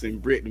shops in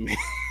Britain, man.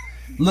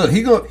 Look,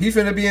 he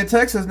finna be in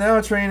Texas now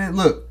training.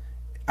 Look,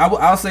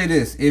 I'll say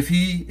this: if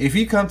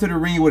he come to the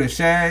ring with a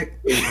shag,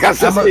 He he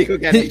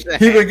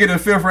gonna gonna get a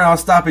 5th round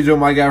stoppage on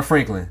my guy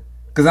Franklin.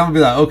 Cause I'm gonna be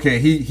like, okay,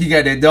 he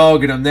got that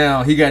dog in him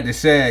now. He got the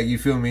shag. You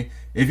feel me?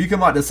 If you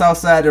come out the south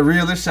side, the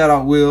realest, shout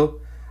out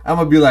Will. I'm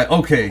gonna be like,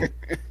 okay,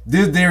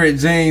 this Derrick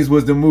James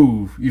was the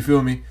move. You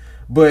feel me?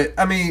 But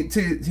I mean,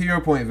 to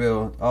your point,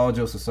 Bill. All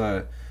jokes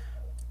aside,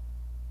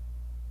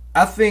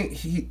 I think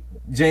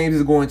James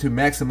is going to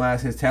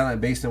maximize his talent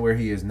based on where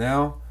he is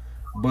now.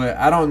 But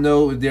I don't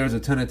know if there's a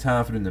ton of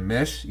time for them to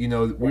mesh. You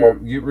know, we're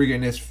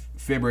getting this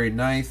February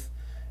 9th.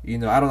 You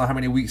know, I don't know how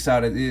many weeks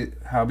how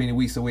many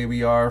weeks away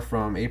we are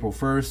from April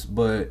 1st,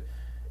 but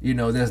you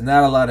know, there's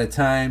not a lot of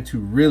time to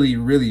really,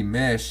 really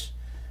mesh.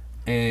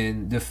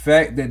 And the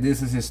fact that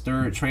this is his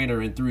 3rd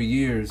trainer in 3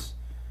 years,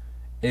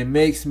 it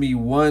makes me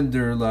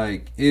wonder,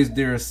 like, is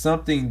there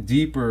something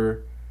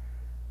deeper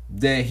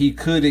that he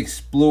could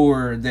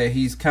explore that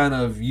he's kind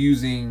of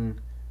using,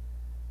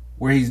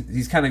 where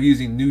he's kind of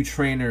using new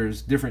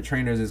trainers, different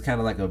trainers as kind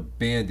of like a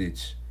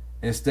bandage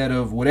instead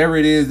of whatever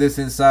it is that's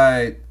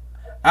inside.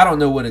 I don't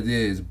know what it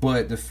is,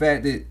 but the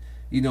fact that,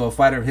 you know, a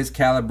fighter of his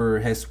caliber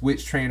has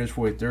switched trainers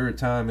for a 3rd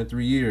time in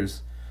 3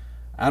 years,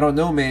 I don't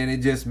know, man. It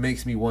just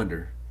makes me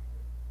wonder.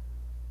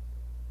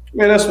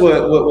 Man, that's what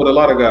a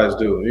lot of guys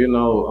do. You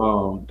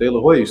know, De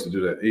La Hoya used to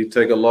do that. He'd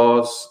take a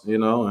loss, you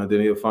know, and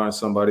then he'll find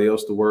somebody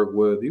else to work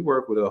with. He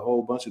worked with a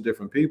whole bunch of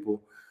different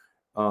people,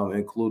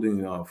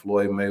 including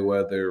Floyd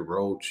Mayweather,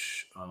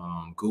 Roach,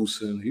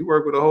 Goosen. He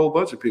worked with a whole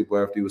bunch of people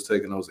after he was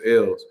taking those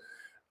L's.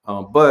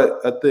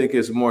 But I think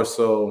it's more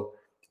so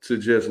to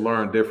just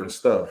learn different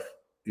stuff,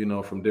 you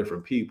know, from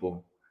different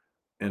people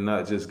and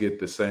not just get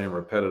the same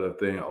repetitive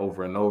thing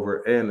over and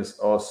over. And it's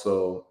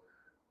also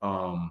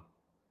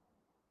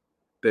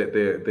that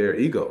their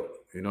ego,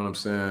 you know what I'm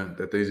saying?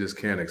 That they just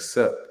can't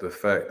accept the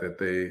fact that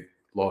they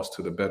lost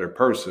to the better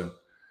person,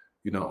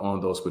 you know, on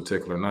those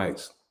particular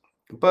nights.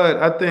 But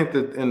I think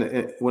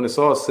that when it's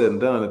all said and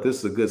done, that this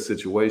is a good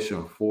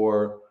situation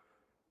for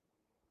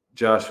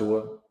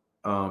Joshua,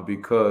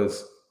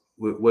 because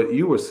with what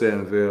you were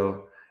saying,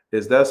 Vil,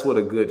 is that's what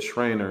a good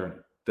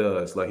trainer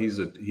does. Like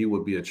he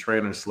would be a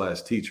trainer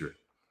 / teacher,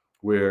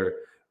 where,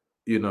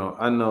 you know,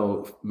 I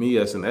know me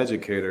as an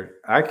educator,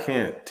 I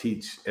can't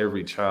teach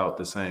every child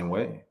the same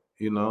way.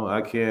 You know,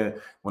 I can't,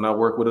 when I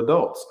work with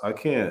adults, I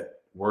can't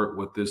work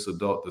with this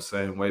adult the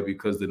same way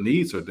because the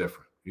needs are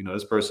different. You know,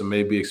 this person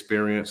may be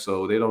experienced,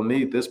 so they don't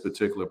need this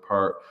particular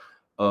part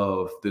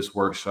of this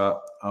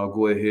workshop. I'll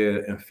go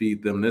ahead and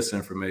feed them this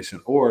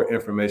information or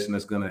information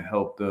that's going to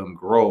help them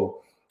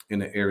grow in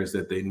the areas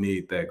that they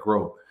need that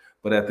growth.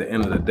 But at the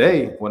end of the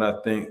day, what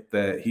I think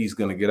that he's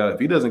going to get out, if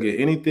he doesn't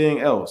get anything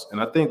else, and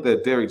I think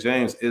that Derrick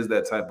James is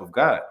that type of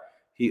guy.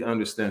 He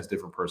understands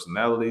different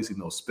personalities. He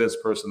knows Spence'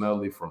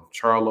 personality from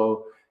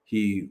Charlo.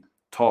 He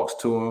talks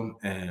to him,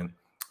 and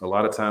a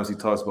lot of times we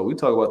talk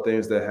about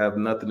things that have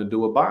nothing to do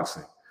with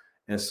boxing.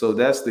 And so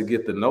that's to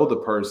get to know the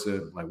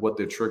person, like what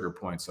their trigger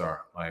points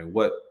are, like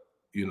what,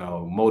 you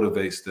know,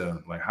 motivates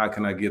them, like how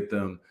can I get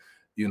them,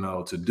 you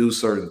know, to do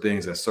certain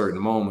things at certain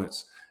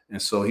moments.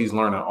 And so he's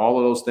learning all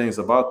of those things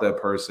about that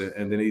person,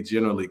 and then he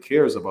generally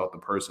cares about the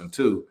person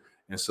too.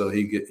 And so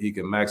he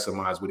can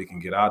maximize what he can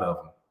get out of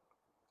them.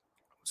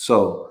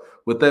 So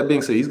with that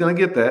being said, he's going to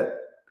get that.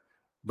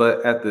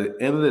 But at the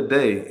end of the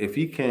day, if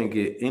he can't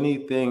get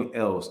anything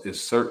else,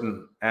 it's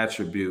certain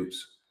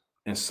attributes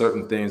and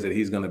certain things that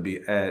he's going to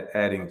be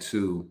adding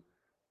to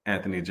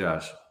Anthony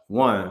Joshua.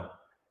 One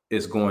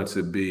is going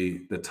to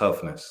be the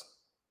toughness,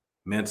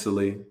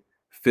 mentally,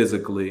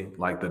 physically,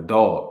 like the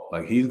dog.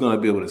 Like he's going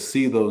to be able to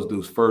see those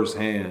dudes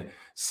firsthand,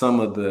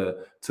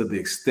 to the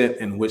extent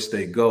in which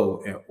they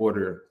go in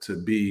order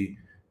to be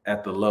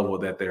at the level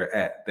that they're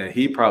at, that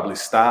he probably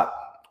stopped,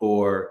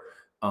 or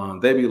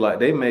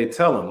they may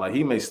tell him, like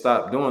he may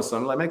stop doing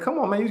something, like, man, come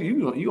on, man,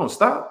 you gonna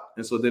stop.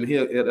 And so then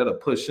it'll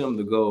push him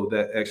to go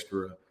that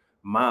extra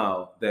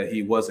mile that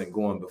he wasn't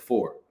going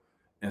before.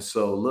 And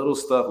so little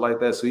stuff like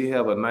that. So he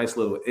have a nice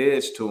little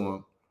edge to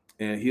him,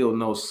 and he'll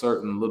know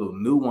certain little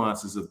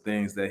nuances of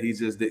things that he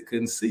just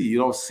couldn't see. You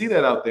don't see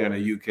that out there in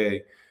the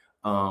UK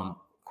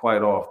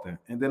quite often.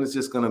 And then it's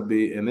just going to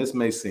be, and this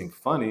may seem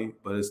funny,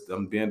 but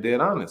I'm being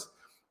dead honest.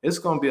 It's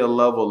going to be a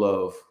level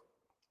of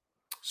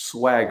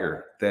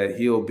swagger that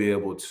he'll be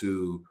able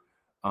to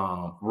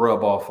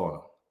rub off on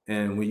him.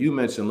 And when you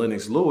mentioned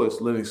Lennox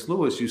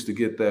Lewis used to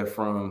get that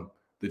from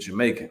the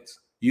Jamaicans.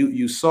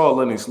 You saw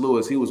Lennox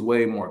Lewis, he was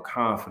way more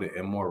confident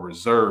and more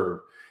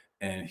reserved.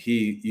 And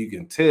you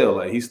can tell,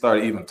 like, he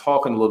started even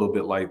talking a little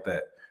bit like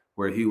that,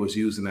 where he was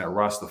using that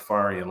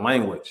Rastafarian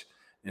language.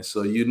 And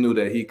so you knew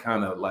that he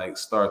kind of like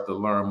started to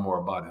learn more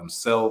about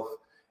himself,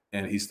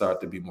 and he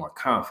started to be more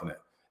confident.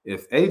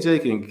 If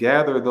AJ can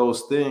gather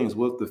those things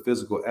with the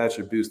physical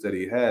attributes that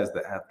he has,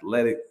 the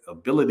athletic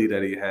ability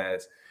that he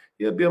has,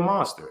 he'll be a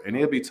monster, and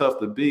he'll be tough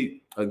to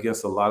beat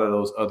against a lot of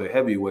those other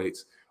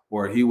heavyweights,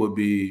 where he would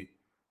be,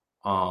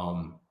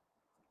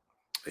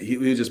 he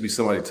would just be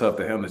somebody tough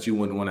to him that you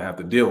wouldn't want to have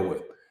to deal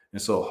with.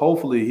 And so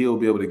hopefully he'll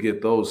be able to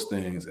get those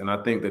things. And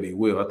I think that he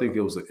will. I think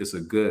it's a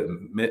good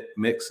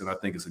mix, and I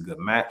think it's a good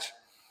match.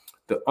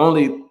 The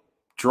only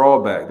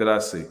drawback that I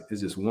see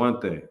is just one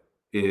thing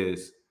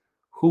is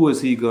who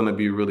is he going to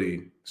be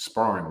really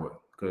sparring with?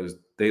 Because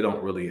they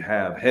don't really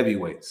have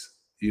heavyweights,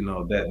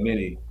 that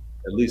many,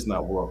 at least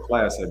not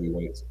world-class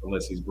heavyweights,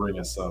 unless he's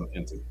bringing some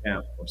into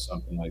camp or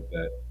something like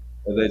that.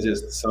 But that's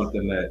just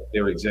something that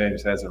Derrick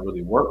James hasn't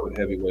really worked with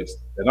heavyweights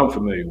that I'm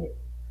familiar with.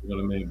 You know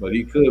what I mean? But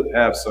he could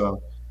have some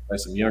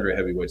younger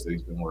heavyweights that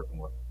he's been working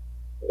with.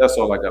 But that's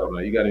all I got on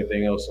that. You got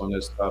anything else on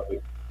this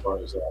topic as far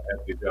as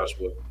Anthony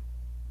Joshua,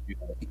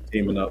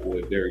 teaming up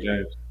with Derrick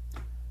James?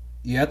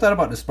 Yeah, I thought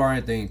about the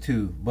sparring thing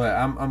too, but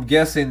I'm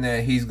guessing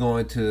that he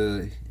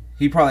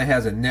probably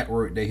has a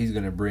network that he's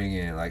going to bring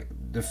in. Like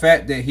the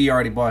fact that he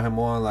already brought him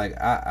on, like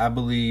I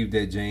believe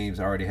that James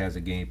already has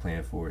a game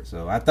plan for it.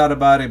 So I thought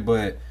about it,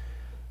 but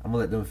I'm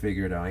gonna let them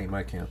figure it out. Ain't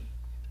my camp.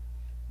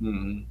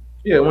 Mm-hmm.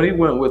 Yeah, when he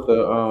went with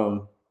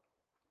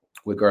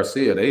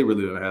Garcia, they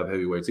really didn't have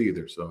heavyweights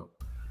either. So,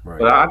 right.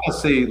 But I can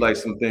see like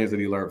some things that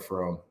he learned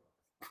from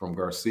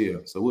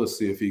Garcia. So we'll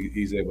see if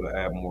he's able to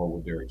add more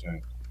with Derrick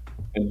James.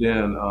 And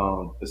then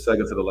the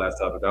second to the last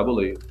topic, I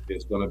believe,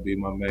 is going to be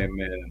my main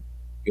man,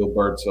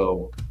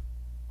 Gilberto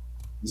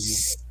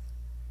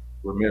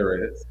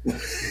Ramirez.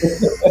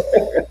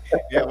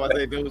 Yeah, what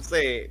they don't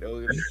say it.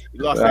 He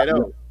lost that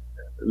O.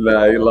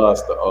 Nah, he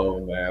lost the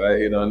O, man.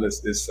 And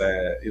it's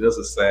sad. It's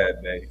a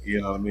sad day,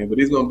 you know what I mean? But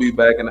he's going to be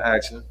back in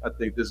action. I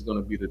think this is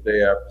going to be the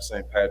day after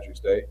St. Patrick's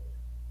Day.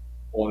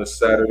 On a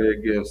Saturday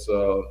against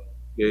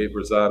Gabe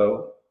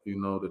Rosado,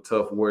 the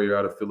tough warrior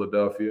out of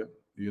Philadelphia.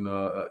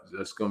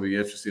 It's going to be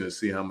interesting to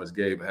see how much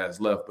Gabe has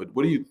left. But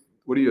what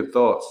are your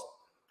thoughts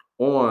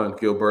on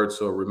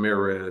Gilberto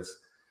Ramirez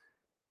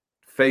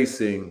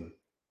facing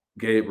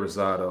Gabe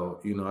Rosado?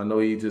 I know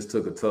he just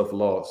took a tough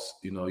loss.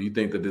 You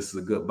think that this is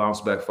a good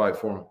bounce back fight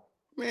for him?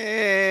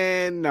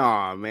 Man,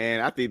 no, man.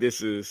 I think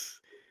this is.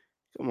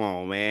 Come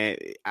on, man.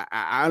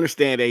 I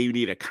understand that you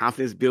need a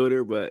confidence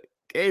builder, but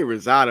Gabe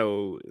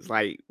Rosado is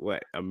like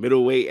what, a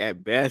middleweight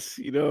at best.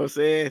 You know what I'm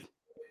saying?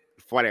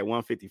 Fought at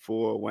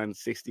 154,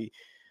 160.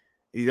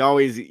 He's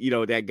always,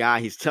 that guy.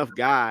 He's a tough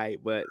guy,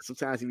 but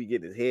sometimes he be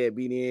getting his head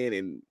beat in.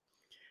 And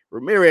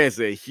Ramirez is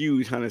a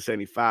huge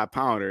 175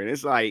 pounder, and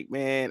it's like,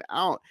 man,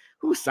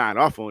 who signed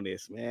off on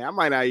this, man? I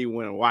might not even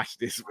want to watch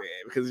this, man,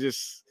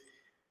 because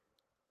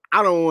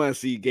I don't want to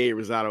see Gabe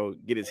Rosado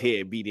get his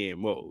head beat in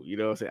more. You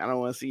know what I'm saying? I don't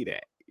want to see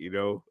that.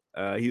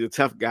 He's a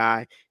tough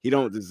guy. He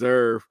don't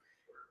deserve.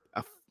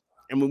 I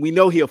mean, we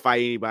know he'll fight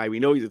anybody. We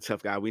know he's a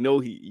tough guy. We know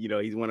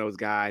he's one of those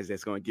guys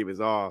that's going to give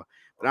his all.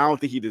 But I don't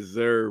think he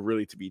deserves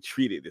really to be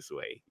treated this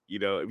way.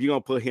 If you're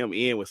going to put him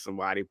in with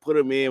somebody, put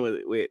him in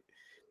with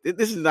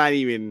this is not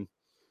even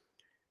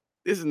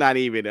if you're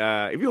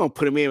going to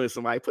put him in with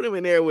somebody, put him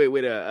in there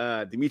with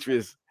a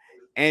Demetrius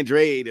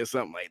Andrade or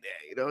something like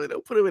that.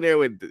 Don't put him in there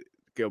with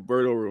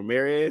Gilberto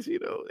Ramirez.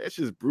 That's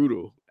just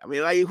brutal. I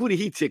mean, like, who did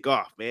he tick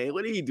off, man?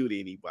 What did he do to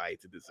anybody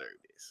to deserve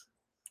this?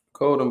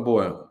 Golden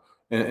boy.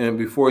 And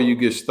before you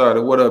get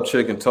started, what up,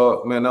 Chicken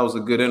Talk? Man, that was a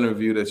good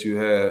interview that you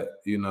had,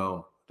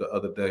 the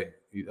other day.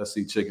 I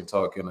see Chicken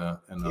Talk in a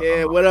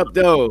yeah, what up,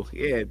 though?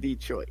 Yeah,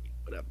 Detroit.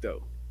 What up,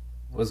 though?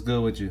 What's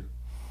good with you?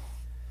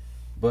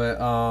 But,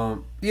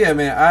 yeah,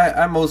 man,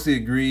 I mostly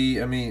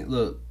agree. I mean,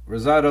 look,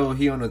 Rosado,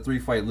 he on a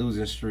 3-fight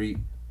losing streak.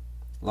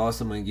 Lost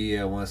to Munguia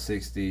at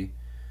 160.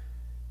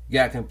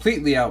 Got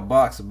completely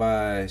outboxed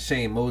by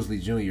Shane Mosley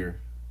Jr.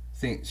 I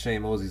think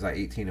Shane Mosley's like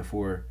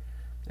 18-4.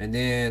 And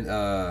then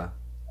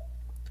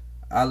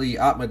Ali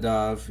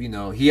Akhmadov,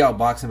 he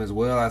outboxed him as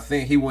well. I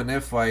think he won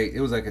that fight.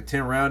 It was like a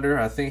 10-rounder.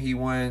 I think he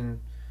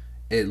won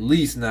at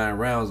least 9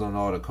 rounds on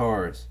all the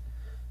cards.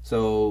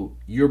 So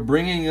you're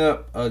bringing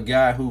up a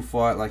guy who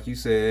fought, like you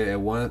said, at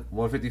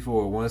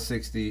 154,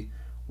 160,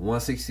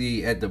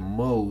 168 at the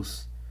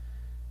most.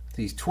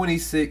 He's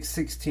 26,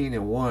 16,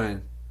 and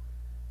 1.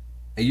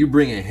 And you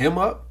bringing him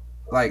up?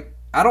 Like,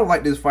 I don't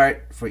like this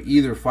fight for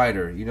either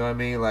fighter. You know what I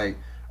mean? Like,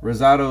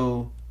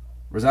 Rosado's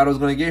going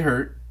to get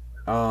hurt.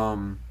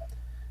 And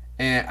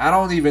I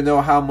don't even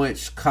know how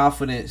much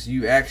confidence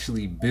you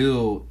actually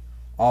build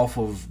off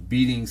of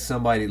beating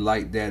somebody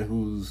like that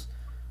who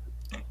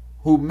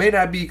may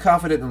not be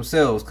confident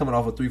themselves coming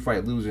off a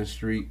 3-fight losing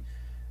streak.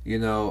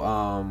 And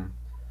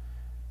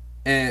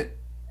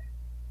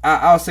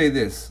I'll say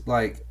this.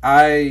 Like,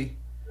 I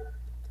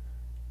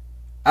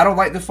don't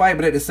like the fight,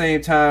 but at the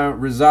same time,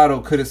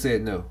 Rosado could have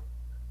said no.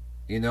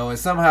 And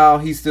somehow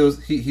he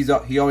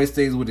always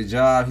stays with the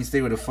job. He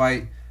stayed with the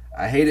fight.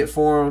 I hate it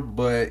for him,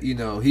 but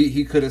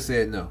he could have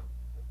said no.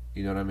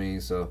 You know what I mean?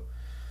 So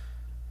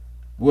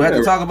we'll have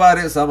to talk about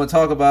it. So I'm gonna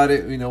talk about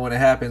it, when it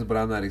happens. But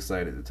I'm not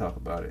excited to talk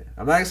about it.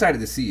 I'm not excited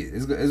to see it.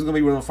 It's gonna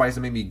be one of those fights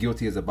that make me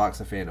guilty as a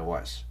boxing fan to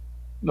watch.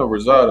 No,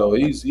 Rosado,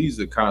 he's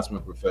a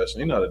consummate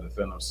professional. He knows how to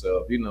defend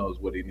himself. He knows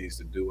what he needs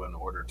to do in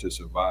order to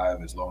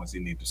survive. As long as he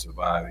needs to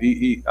survive,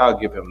 I'll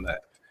give him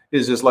that.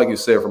 It's just like you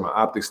said, from an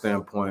optic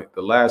standpoint,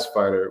 the last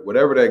fighter,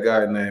 whatever that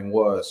guy name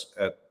was,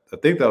 I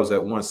think that was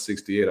at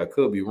 168. I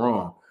could be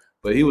wrong,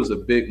 but he was a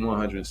big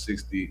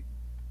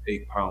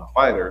 168-pound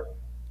fighter.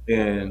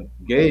 And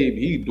Gabe,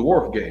 he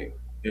dwarfed Gabe,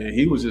 and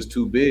he was just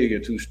too big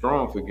and too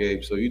strong for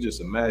Gabe. So you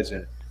just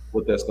imagine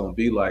what that's going to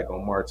be like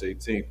on March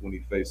 18th when he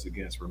faces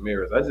against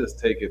Ramirez. I just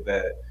take it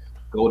that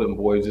Golden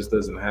Boy just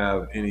doesn't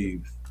have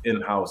any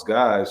in-house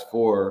guys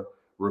for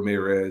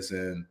Ramirez,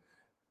 and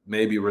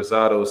maybe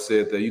Rosado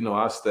said that,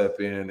 I step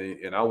in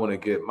and I want to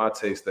get my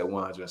taste at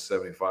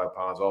 175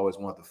 pounds. I always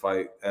want to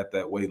fight at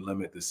that weight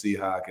limit to see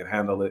how I can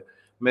handle it.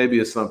 Maybe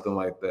it's something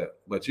like that.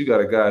 But you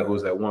got a guy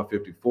who's at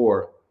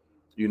 154,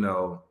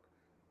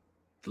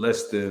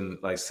 less than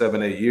like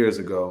 7-8 years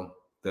ago,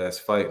 that's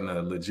fighting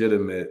a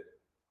legitimate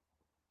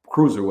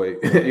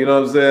cruiserweight. You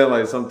know what I'm saying?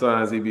 Like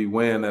sometimes he be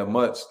weighing that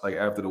much, like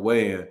after the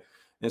weigh-in.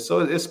 And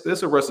so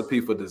it's a recipe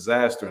for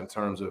disaster in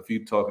terms of if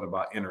you're talking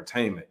about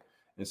entertainment.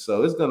 And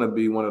so it's going to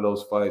be one of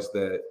those fights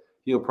that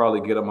he'll probably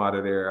get him out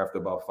of there after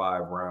about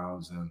 5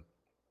 rounds. And,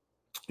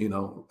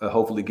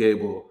 hopefully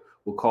Gabe will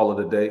call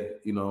it a day,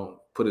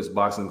 put his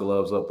boxing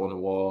gloves up on the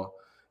wall.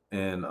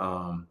 And,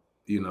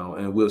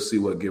 and we'll see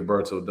what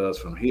Gilberto does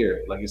from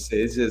here. Like you said,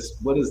 it's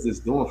just, what is this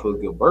doing for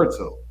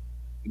Gilberto?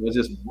 It's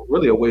just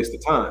really a waste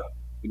of time.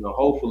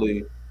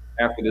 Hopefully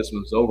after this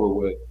one's over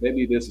with,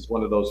 maybe this is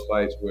one of those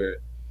fights where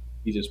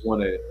he just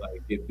want to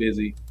like get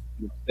busy,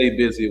 stay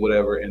busy,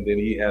 whatever, and then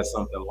he has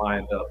something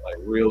lined up like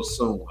real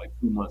soon, like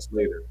 2 months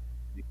later,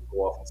 he can go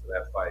off into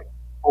that fight.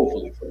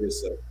 Hopefully for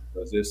his sake,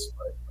 because this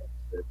fight, like I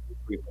said, is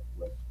pretty much a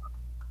waste of time.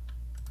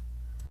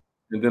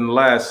 And then the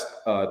last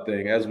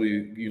thing, as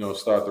we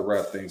start to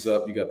wrap things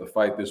up, you got the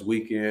fight this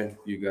weekend.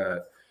 You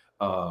got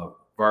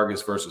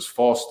Vargas versus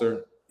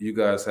Foster. You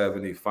guys have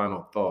any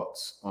final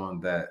thoughts on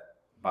that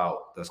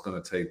bout that's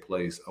going to take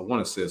place? I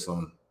want to say it's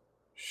on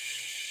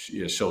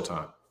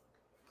Showtime.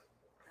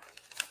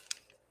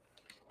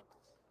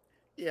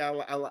 Yeah,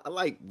 I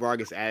like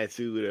Vargas'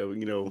 attitude of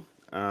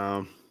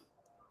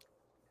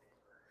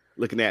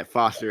looking at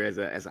Foster as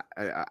an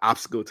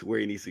obstacle to where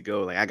he needs to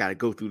go. Like, I got to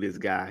go through this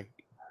guy,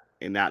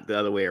 and not the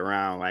other way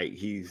around. Like,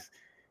 he's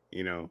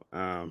not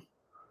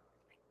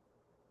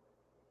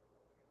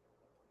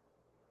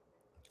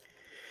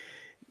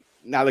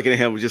looking at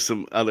him as just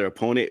some other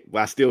opponent,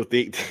 but I still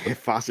think that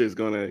Foster is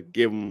going to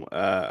give him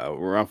a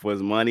run for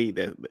his money.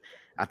 That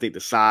I think the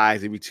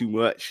size would be too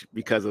much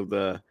because of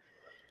the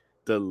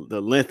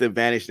length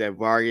advantage that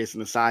Vargas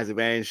and the size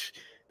advantage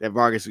that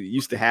Vargas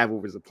used to have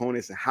over his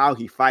opponents, and how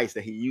he fights,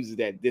 that he uses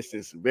that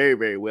distance very,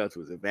 very well to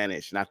his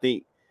advantage. And I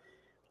think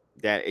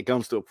that it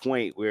comes to a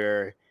point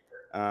where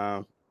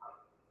that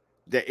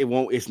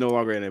it's no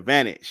longer an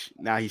advantage.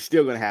 Now he's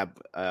still going to have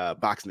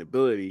boxing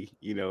ability,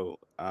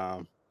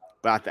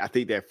 but I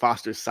think that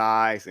Foster's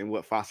size and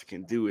what Foster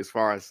can do as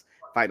far as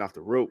fighting off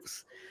the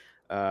ropes,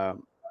 and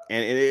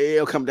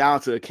it'll come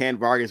down to, can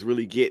Vargas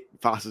really get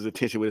Foster's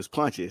attention with his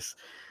punches?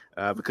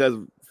 Because,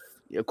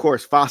 of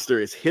course, Foster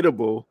is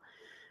hittable,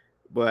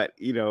 but,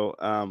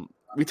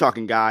 we're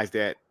talking guys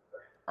that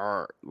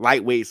are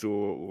lightweights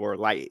or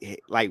light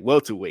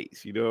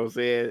welterweights, you know what I'm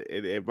saying?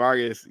 And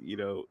Vargas,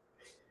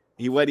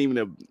 he wasn't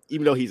even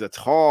though he's a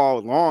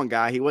tall, long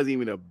guy, he wasn't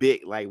even a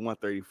big, like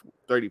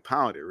 130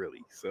 pounder,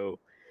 really. So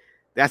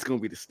that's going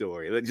to be the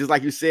story. Just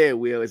like you said,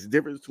 Will, it's the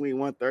difference between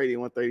 130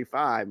 and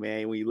 135,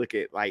 man, when you look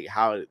at like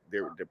how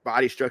their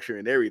body structure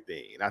and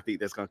everything. And I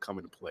think that's going to come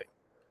into play.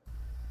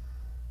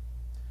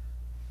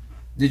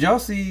 Did y'all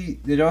see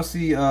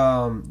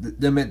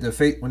them at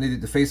the when they did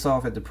the face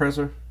off at the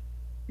presser?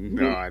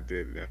 No, I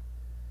didn't.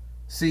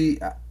 See,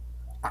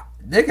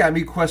 they got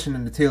me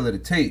questioning the tail of the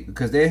tape,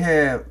 because they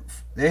have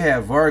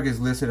Vargas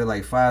listed at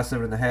like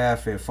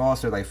 5'7.5" and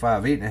Foster like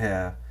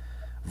 5'8.5".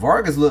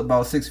 Vargas looked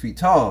about 6 feet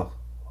tall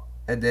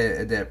at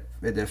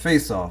that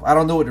face off. I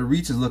don't know what the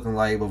reach is looking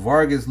like, but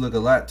Vargas looked a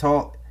lot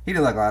tall. He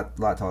didn't look a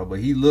lot taller, but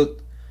he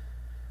looked.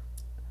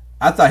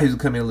 I thought he was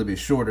coming a little bit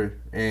shorter,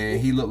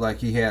 and he looked like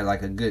he had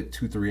like a good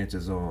 2-3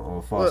 inches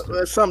on Foster. Well,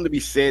 there's something to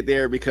be said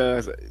there,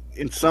 because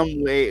in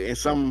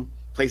some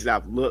places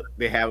I've looked,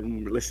 they have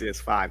him listed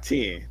as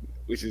 5'10",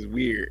 which is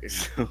weird.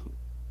 So.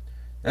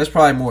 That's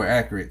probably more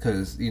accurate,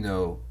 because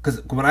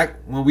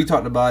when we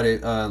talked about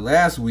it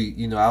last week,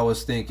 I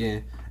was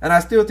thinking, and I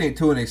still think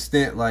to an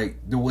extent, like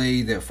the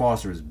way that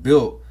Foster is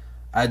built,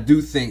 I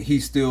do think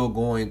he's still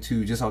going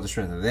to, just off the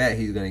strength of that,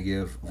 he's going to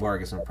give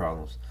Vargas some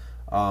problems.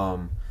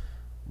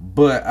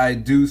 But I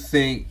do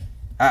think,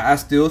 I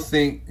still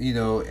think,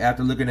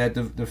 after looking at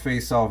the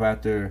face off,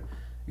 after,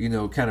 kind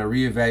of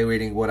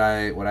reevaluating what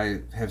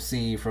I have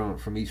seen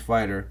from each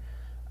fighter,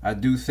 I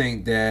do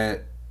think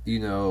that,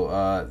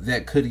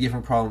 that could give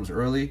him problems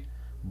early,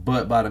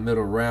 but by the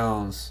middle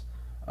rounds,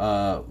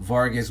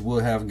 Vargas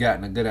will have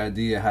gotten a good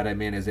idea how that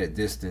man is at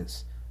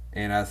distance,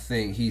 and I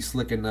think he's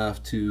slick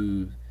enough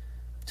to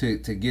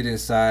get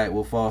inside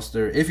with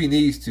Foster if he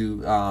needs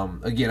to.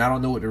 Again, I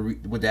don't know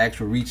what the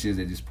actual reach is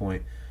at this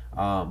point,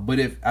 but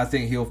I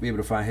think he'll be able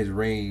to find his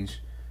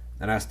range,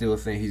 and I still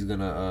think he's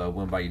gonna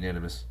win by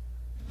unanimous.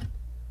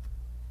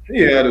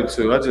 Yeah, I do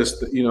too. I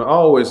just, I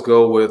always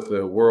go with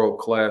the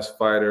world-class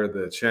fighter,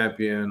 the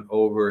champion,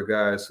 over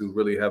guys who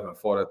really haven't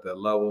fought at that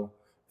level.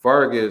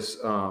 Vargas,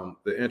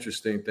 the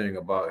interesting thing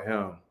about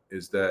him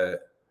is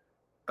that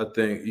I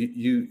think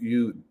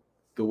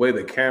the way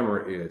the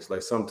camera is,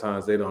 like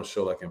sometimes they don't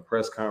show like in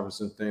press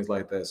conferences and things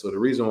like that. So the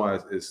reason why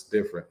it's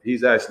different,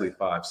 he's actually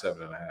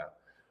 5'7.5",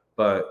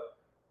 but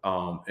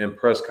in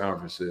press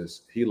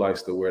conferences, he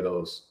likes to wear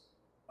those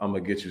 "I'm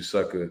gonna get you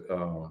sucker"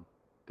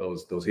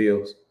 those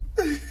heels.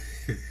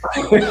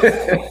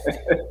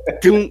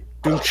 Doom,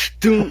 doom,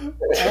 doom.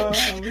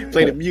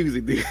 Play the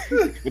music, dude.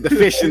 With the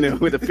fish in it,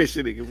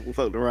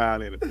 floating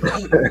around in it.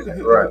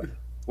 Right.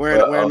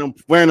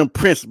 Wearing them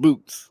Prince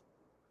boots.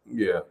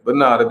 Yeah, but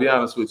to be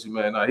honest with you,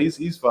 man, he's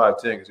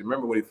 5'10". Because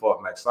remember when he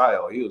fought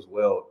Maxio, he was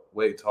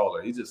way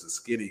taller. He's just a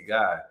skinny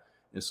guy,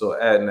 and so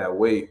adding that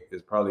weight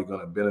is probably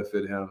going to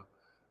benefit him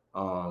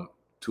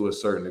to a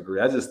certain degree.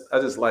 I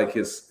just like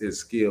his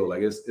skill.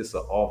 Like it's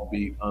an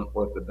offbeat,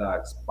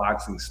 unorthodox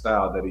boxing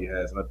style that he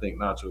has, and I think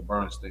Nacho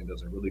Bernstein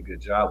does a really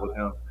good job with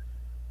him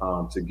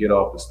to get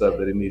off the stuff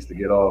that he needs to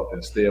get off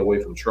and stay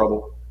away from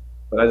trouble.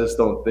 But I just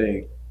don't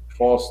think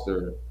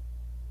Foster,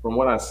 from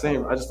what I've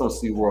seen, I just don't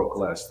see world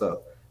class stuff.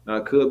 Now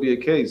it could be a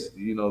case,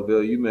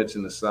 Bill. You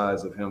mentioned the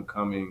size of him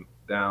coming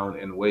down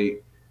in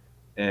weight,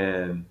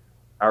 and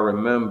I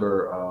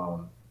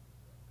remember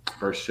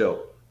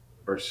Berchelt.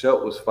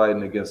 Berchelt was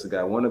fighting against a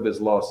guy. One of his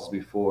losses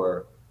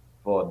before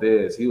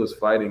Valdez, he was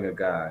fighting a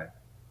guy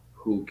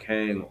who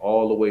came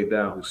all the way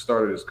down, who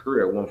started his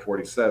career at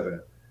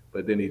 147,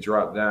 but then he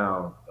dropped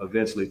down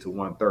eventually to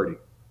 130.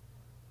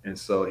 And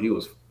so he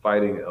was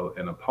fighting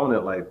an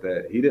opponent like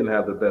that. He didn't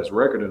have the best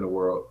record in the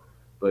world,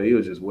 but he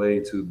was just way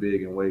too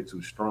big and way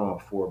too strong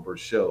for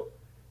Berchelt.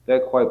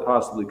 That quite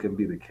possibly can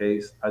be the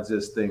case. I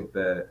just think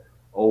that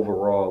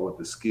overall with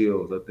the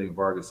skills, I think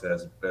Vargas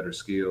has better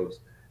skills,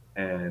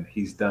 and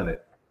he's done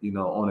it,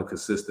 on a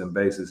consistent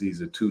basis.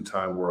 He's a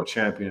two-time world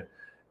champion,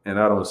 and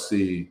I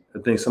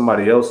think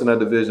somebody else in that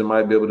division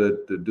might be able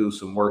to do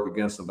some work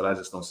against him, but I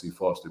just don't see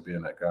Foster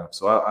being that guy.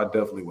 So I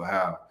definitely will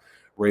have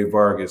Ray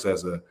Vargas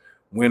as a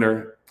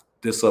winner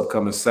this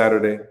upcoming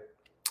Saturday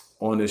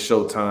on this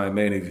Showtime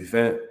main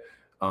event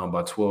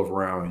by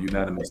 12-round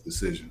unanimous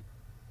decision.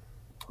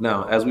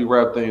 Now, as we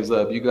wrap things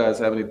up, you guys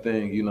have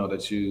anything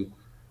that you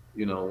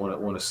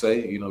want to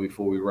say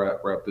before we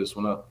wrap this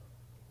one up?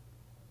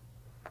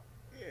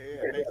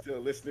 Yeah. Thanks to the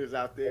listeners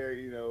out there.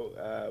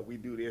 We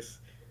do this.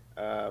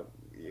 Of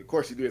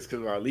course, we do this because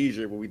of our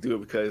leisure, but we do it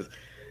because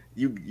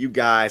you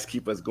guys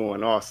keep us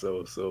going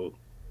also. So,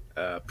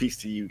 peace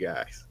to you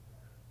guys.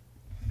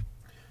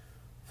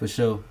 For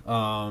sure.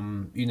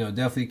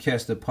 Definitely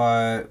catch the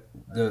pod.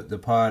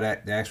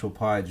 The actual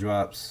pod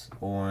drops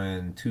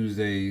on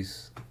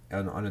Tuesdays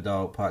on the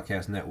Underdog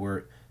Podcast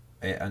Network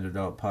at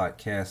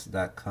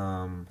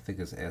underdogpodcast.com. I think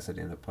it's S at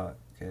the end of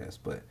podcast,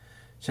 but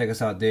check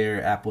us out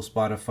there, Apple,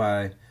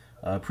 Spotify.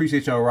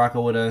 Appreciate y'all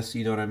rocking with us.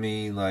 You know what I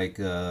mean? Like,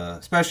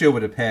 especially over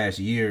the past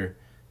year,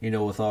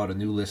 with all the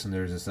new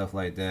listeners and stuff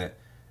like that.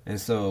 And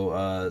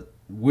so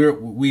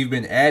we've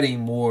been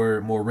adding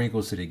more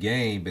wrinkles to the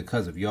game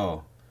because of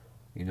y'all.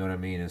 You know what I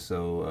mean? And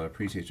so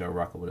appreciate y'all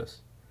rocking with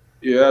us.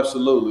 Yeah,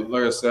 absolutely.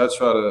 Like I said, I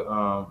try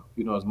to,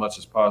 as much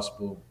as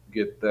possible,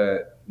 get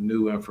that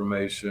new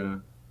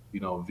information,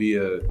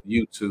 via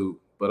YouTube.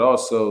 But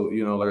also,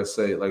 like I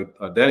say, like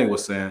Danny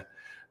was saying,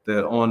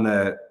 that on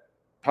that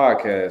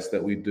podcast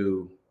that we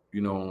do,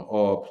 on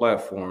all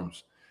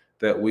platforms,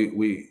 that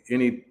we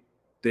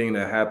anything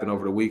that happened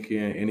over the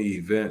weekend, any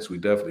events, we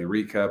definitely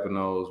recapping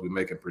those. We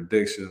making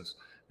predictions.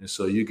 And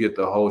so you get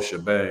the whole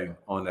shebang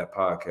on that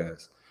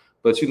podcast.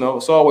 But,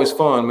 it's always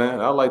fun,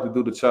 man. I like to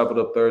do the Chop It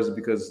Up Thursday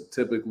because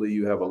typically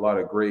you have a lot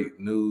of great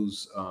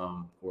news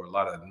or a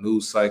lot of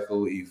news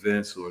cycle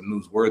events or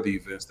newsworthy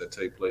events that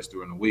take place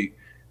during the week.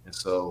 And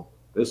so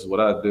this is what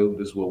I do.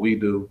 This is what we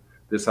do.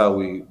 This is how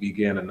we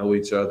began to know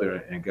each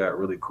other and got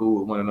really cool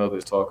with one another,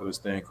 is talking this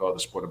thing called the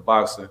sport of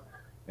boxing.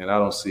 And I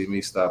don't see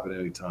me stopping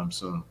anytime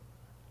soon.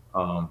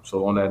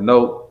 So on that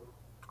note,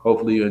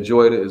 hopefully you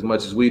enjoyed it as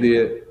much as we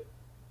did.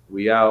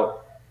 We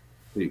out.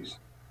 Peace.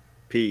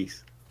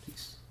 Peace.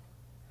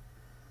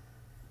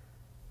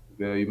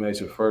 Yeah, you made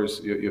your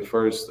first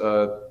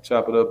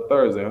Chop It Up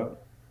Thursday, huh?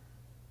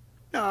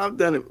 No, I've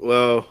done it.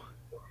 Well,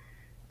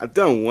 I've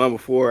done one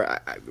before.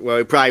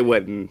 It probably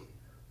wasn't.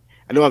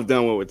 I know I've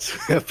done one with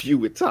a few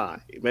with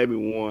Ty. Maybe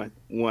one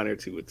or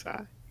two with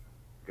Ty.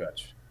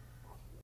 Gotcha.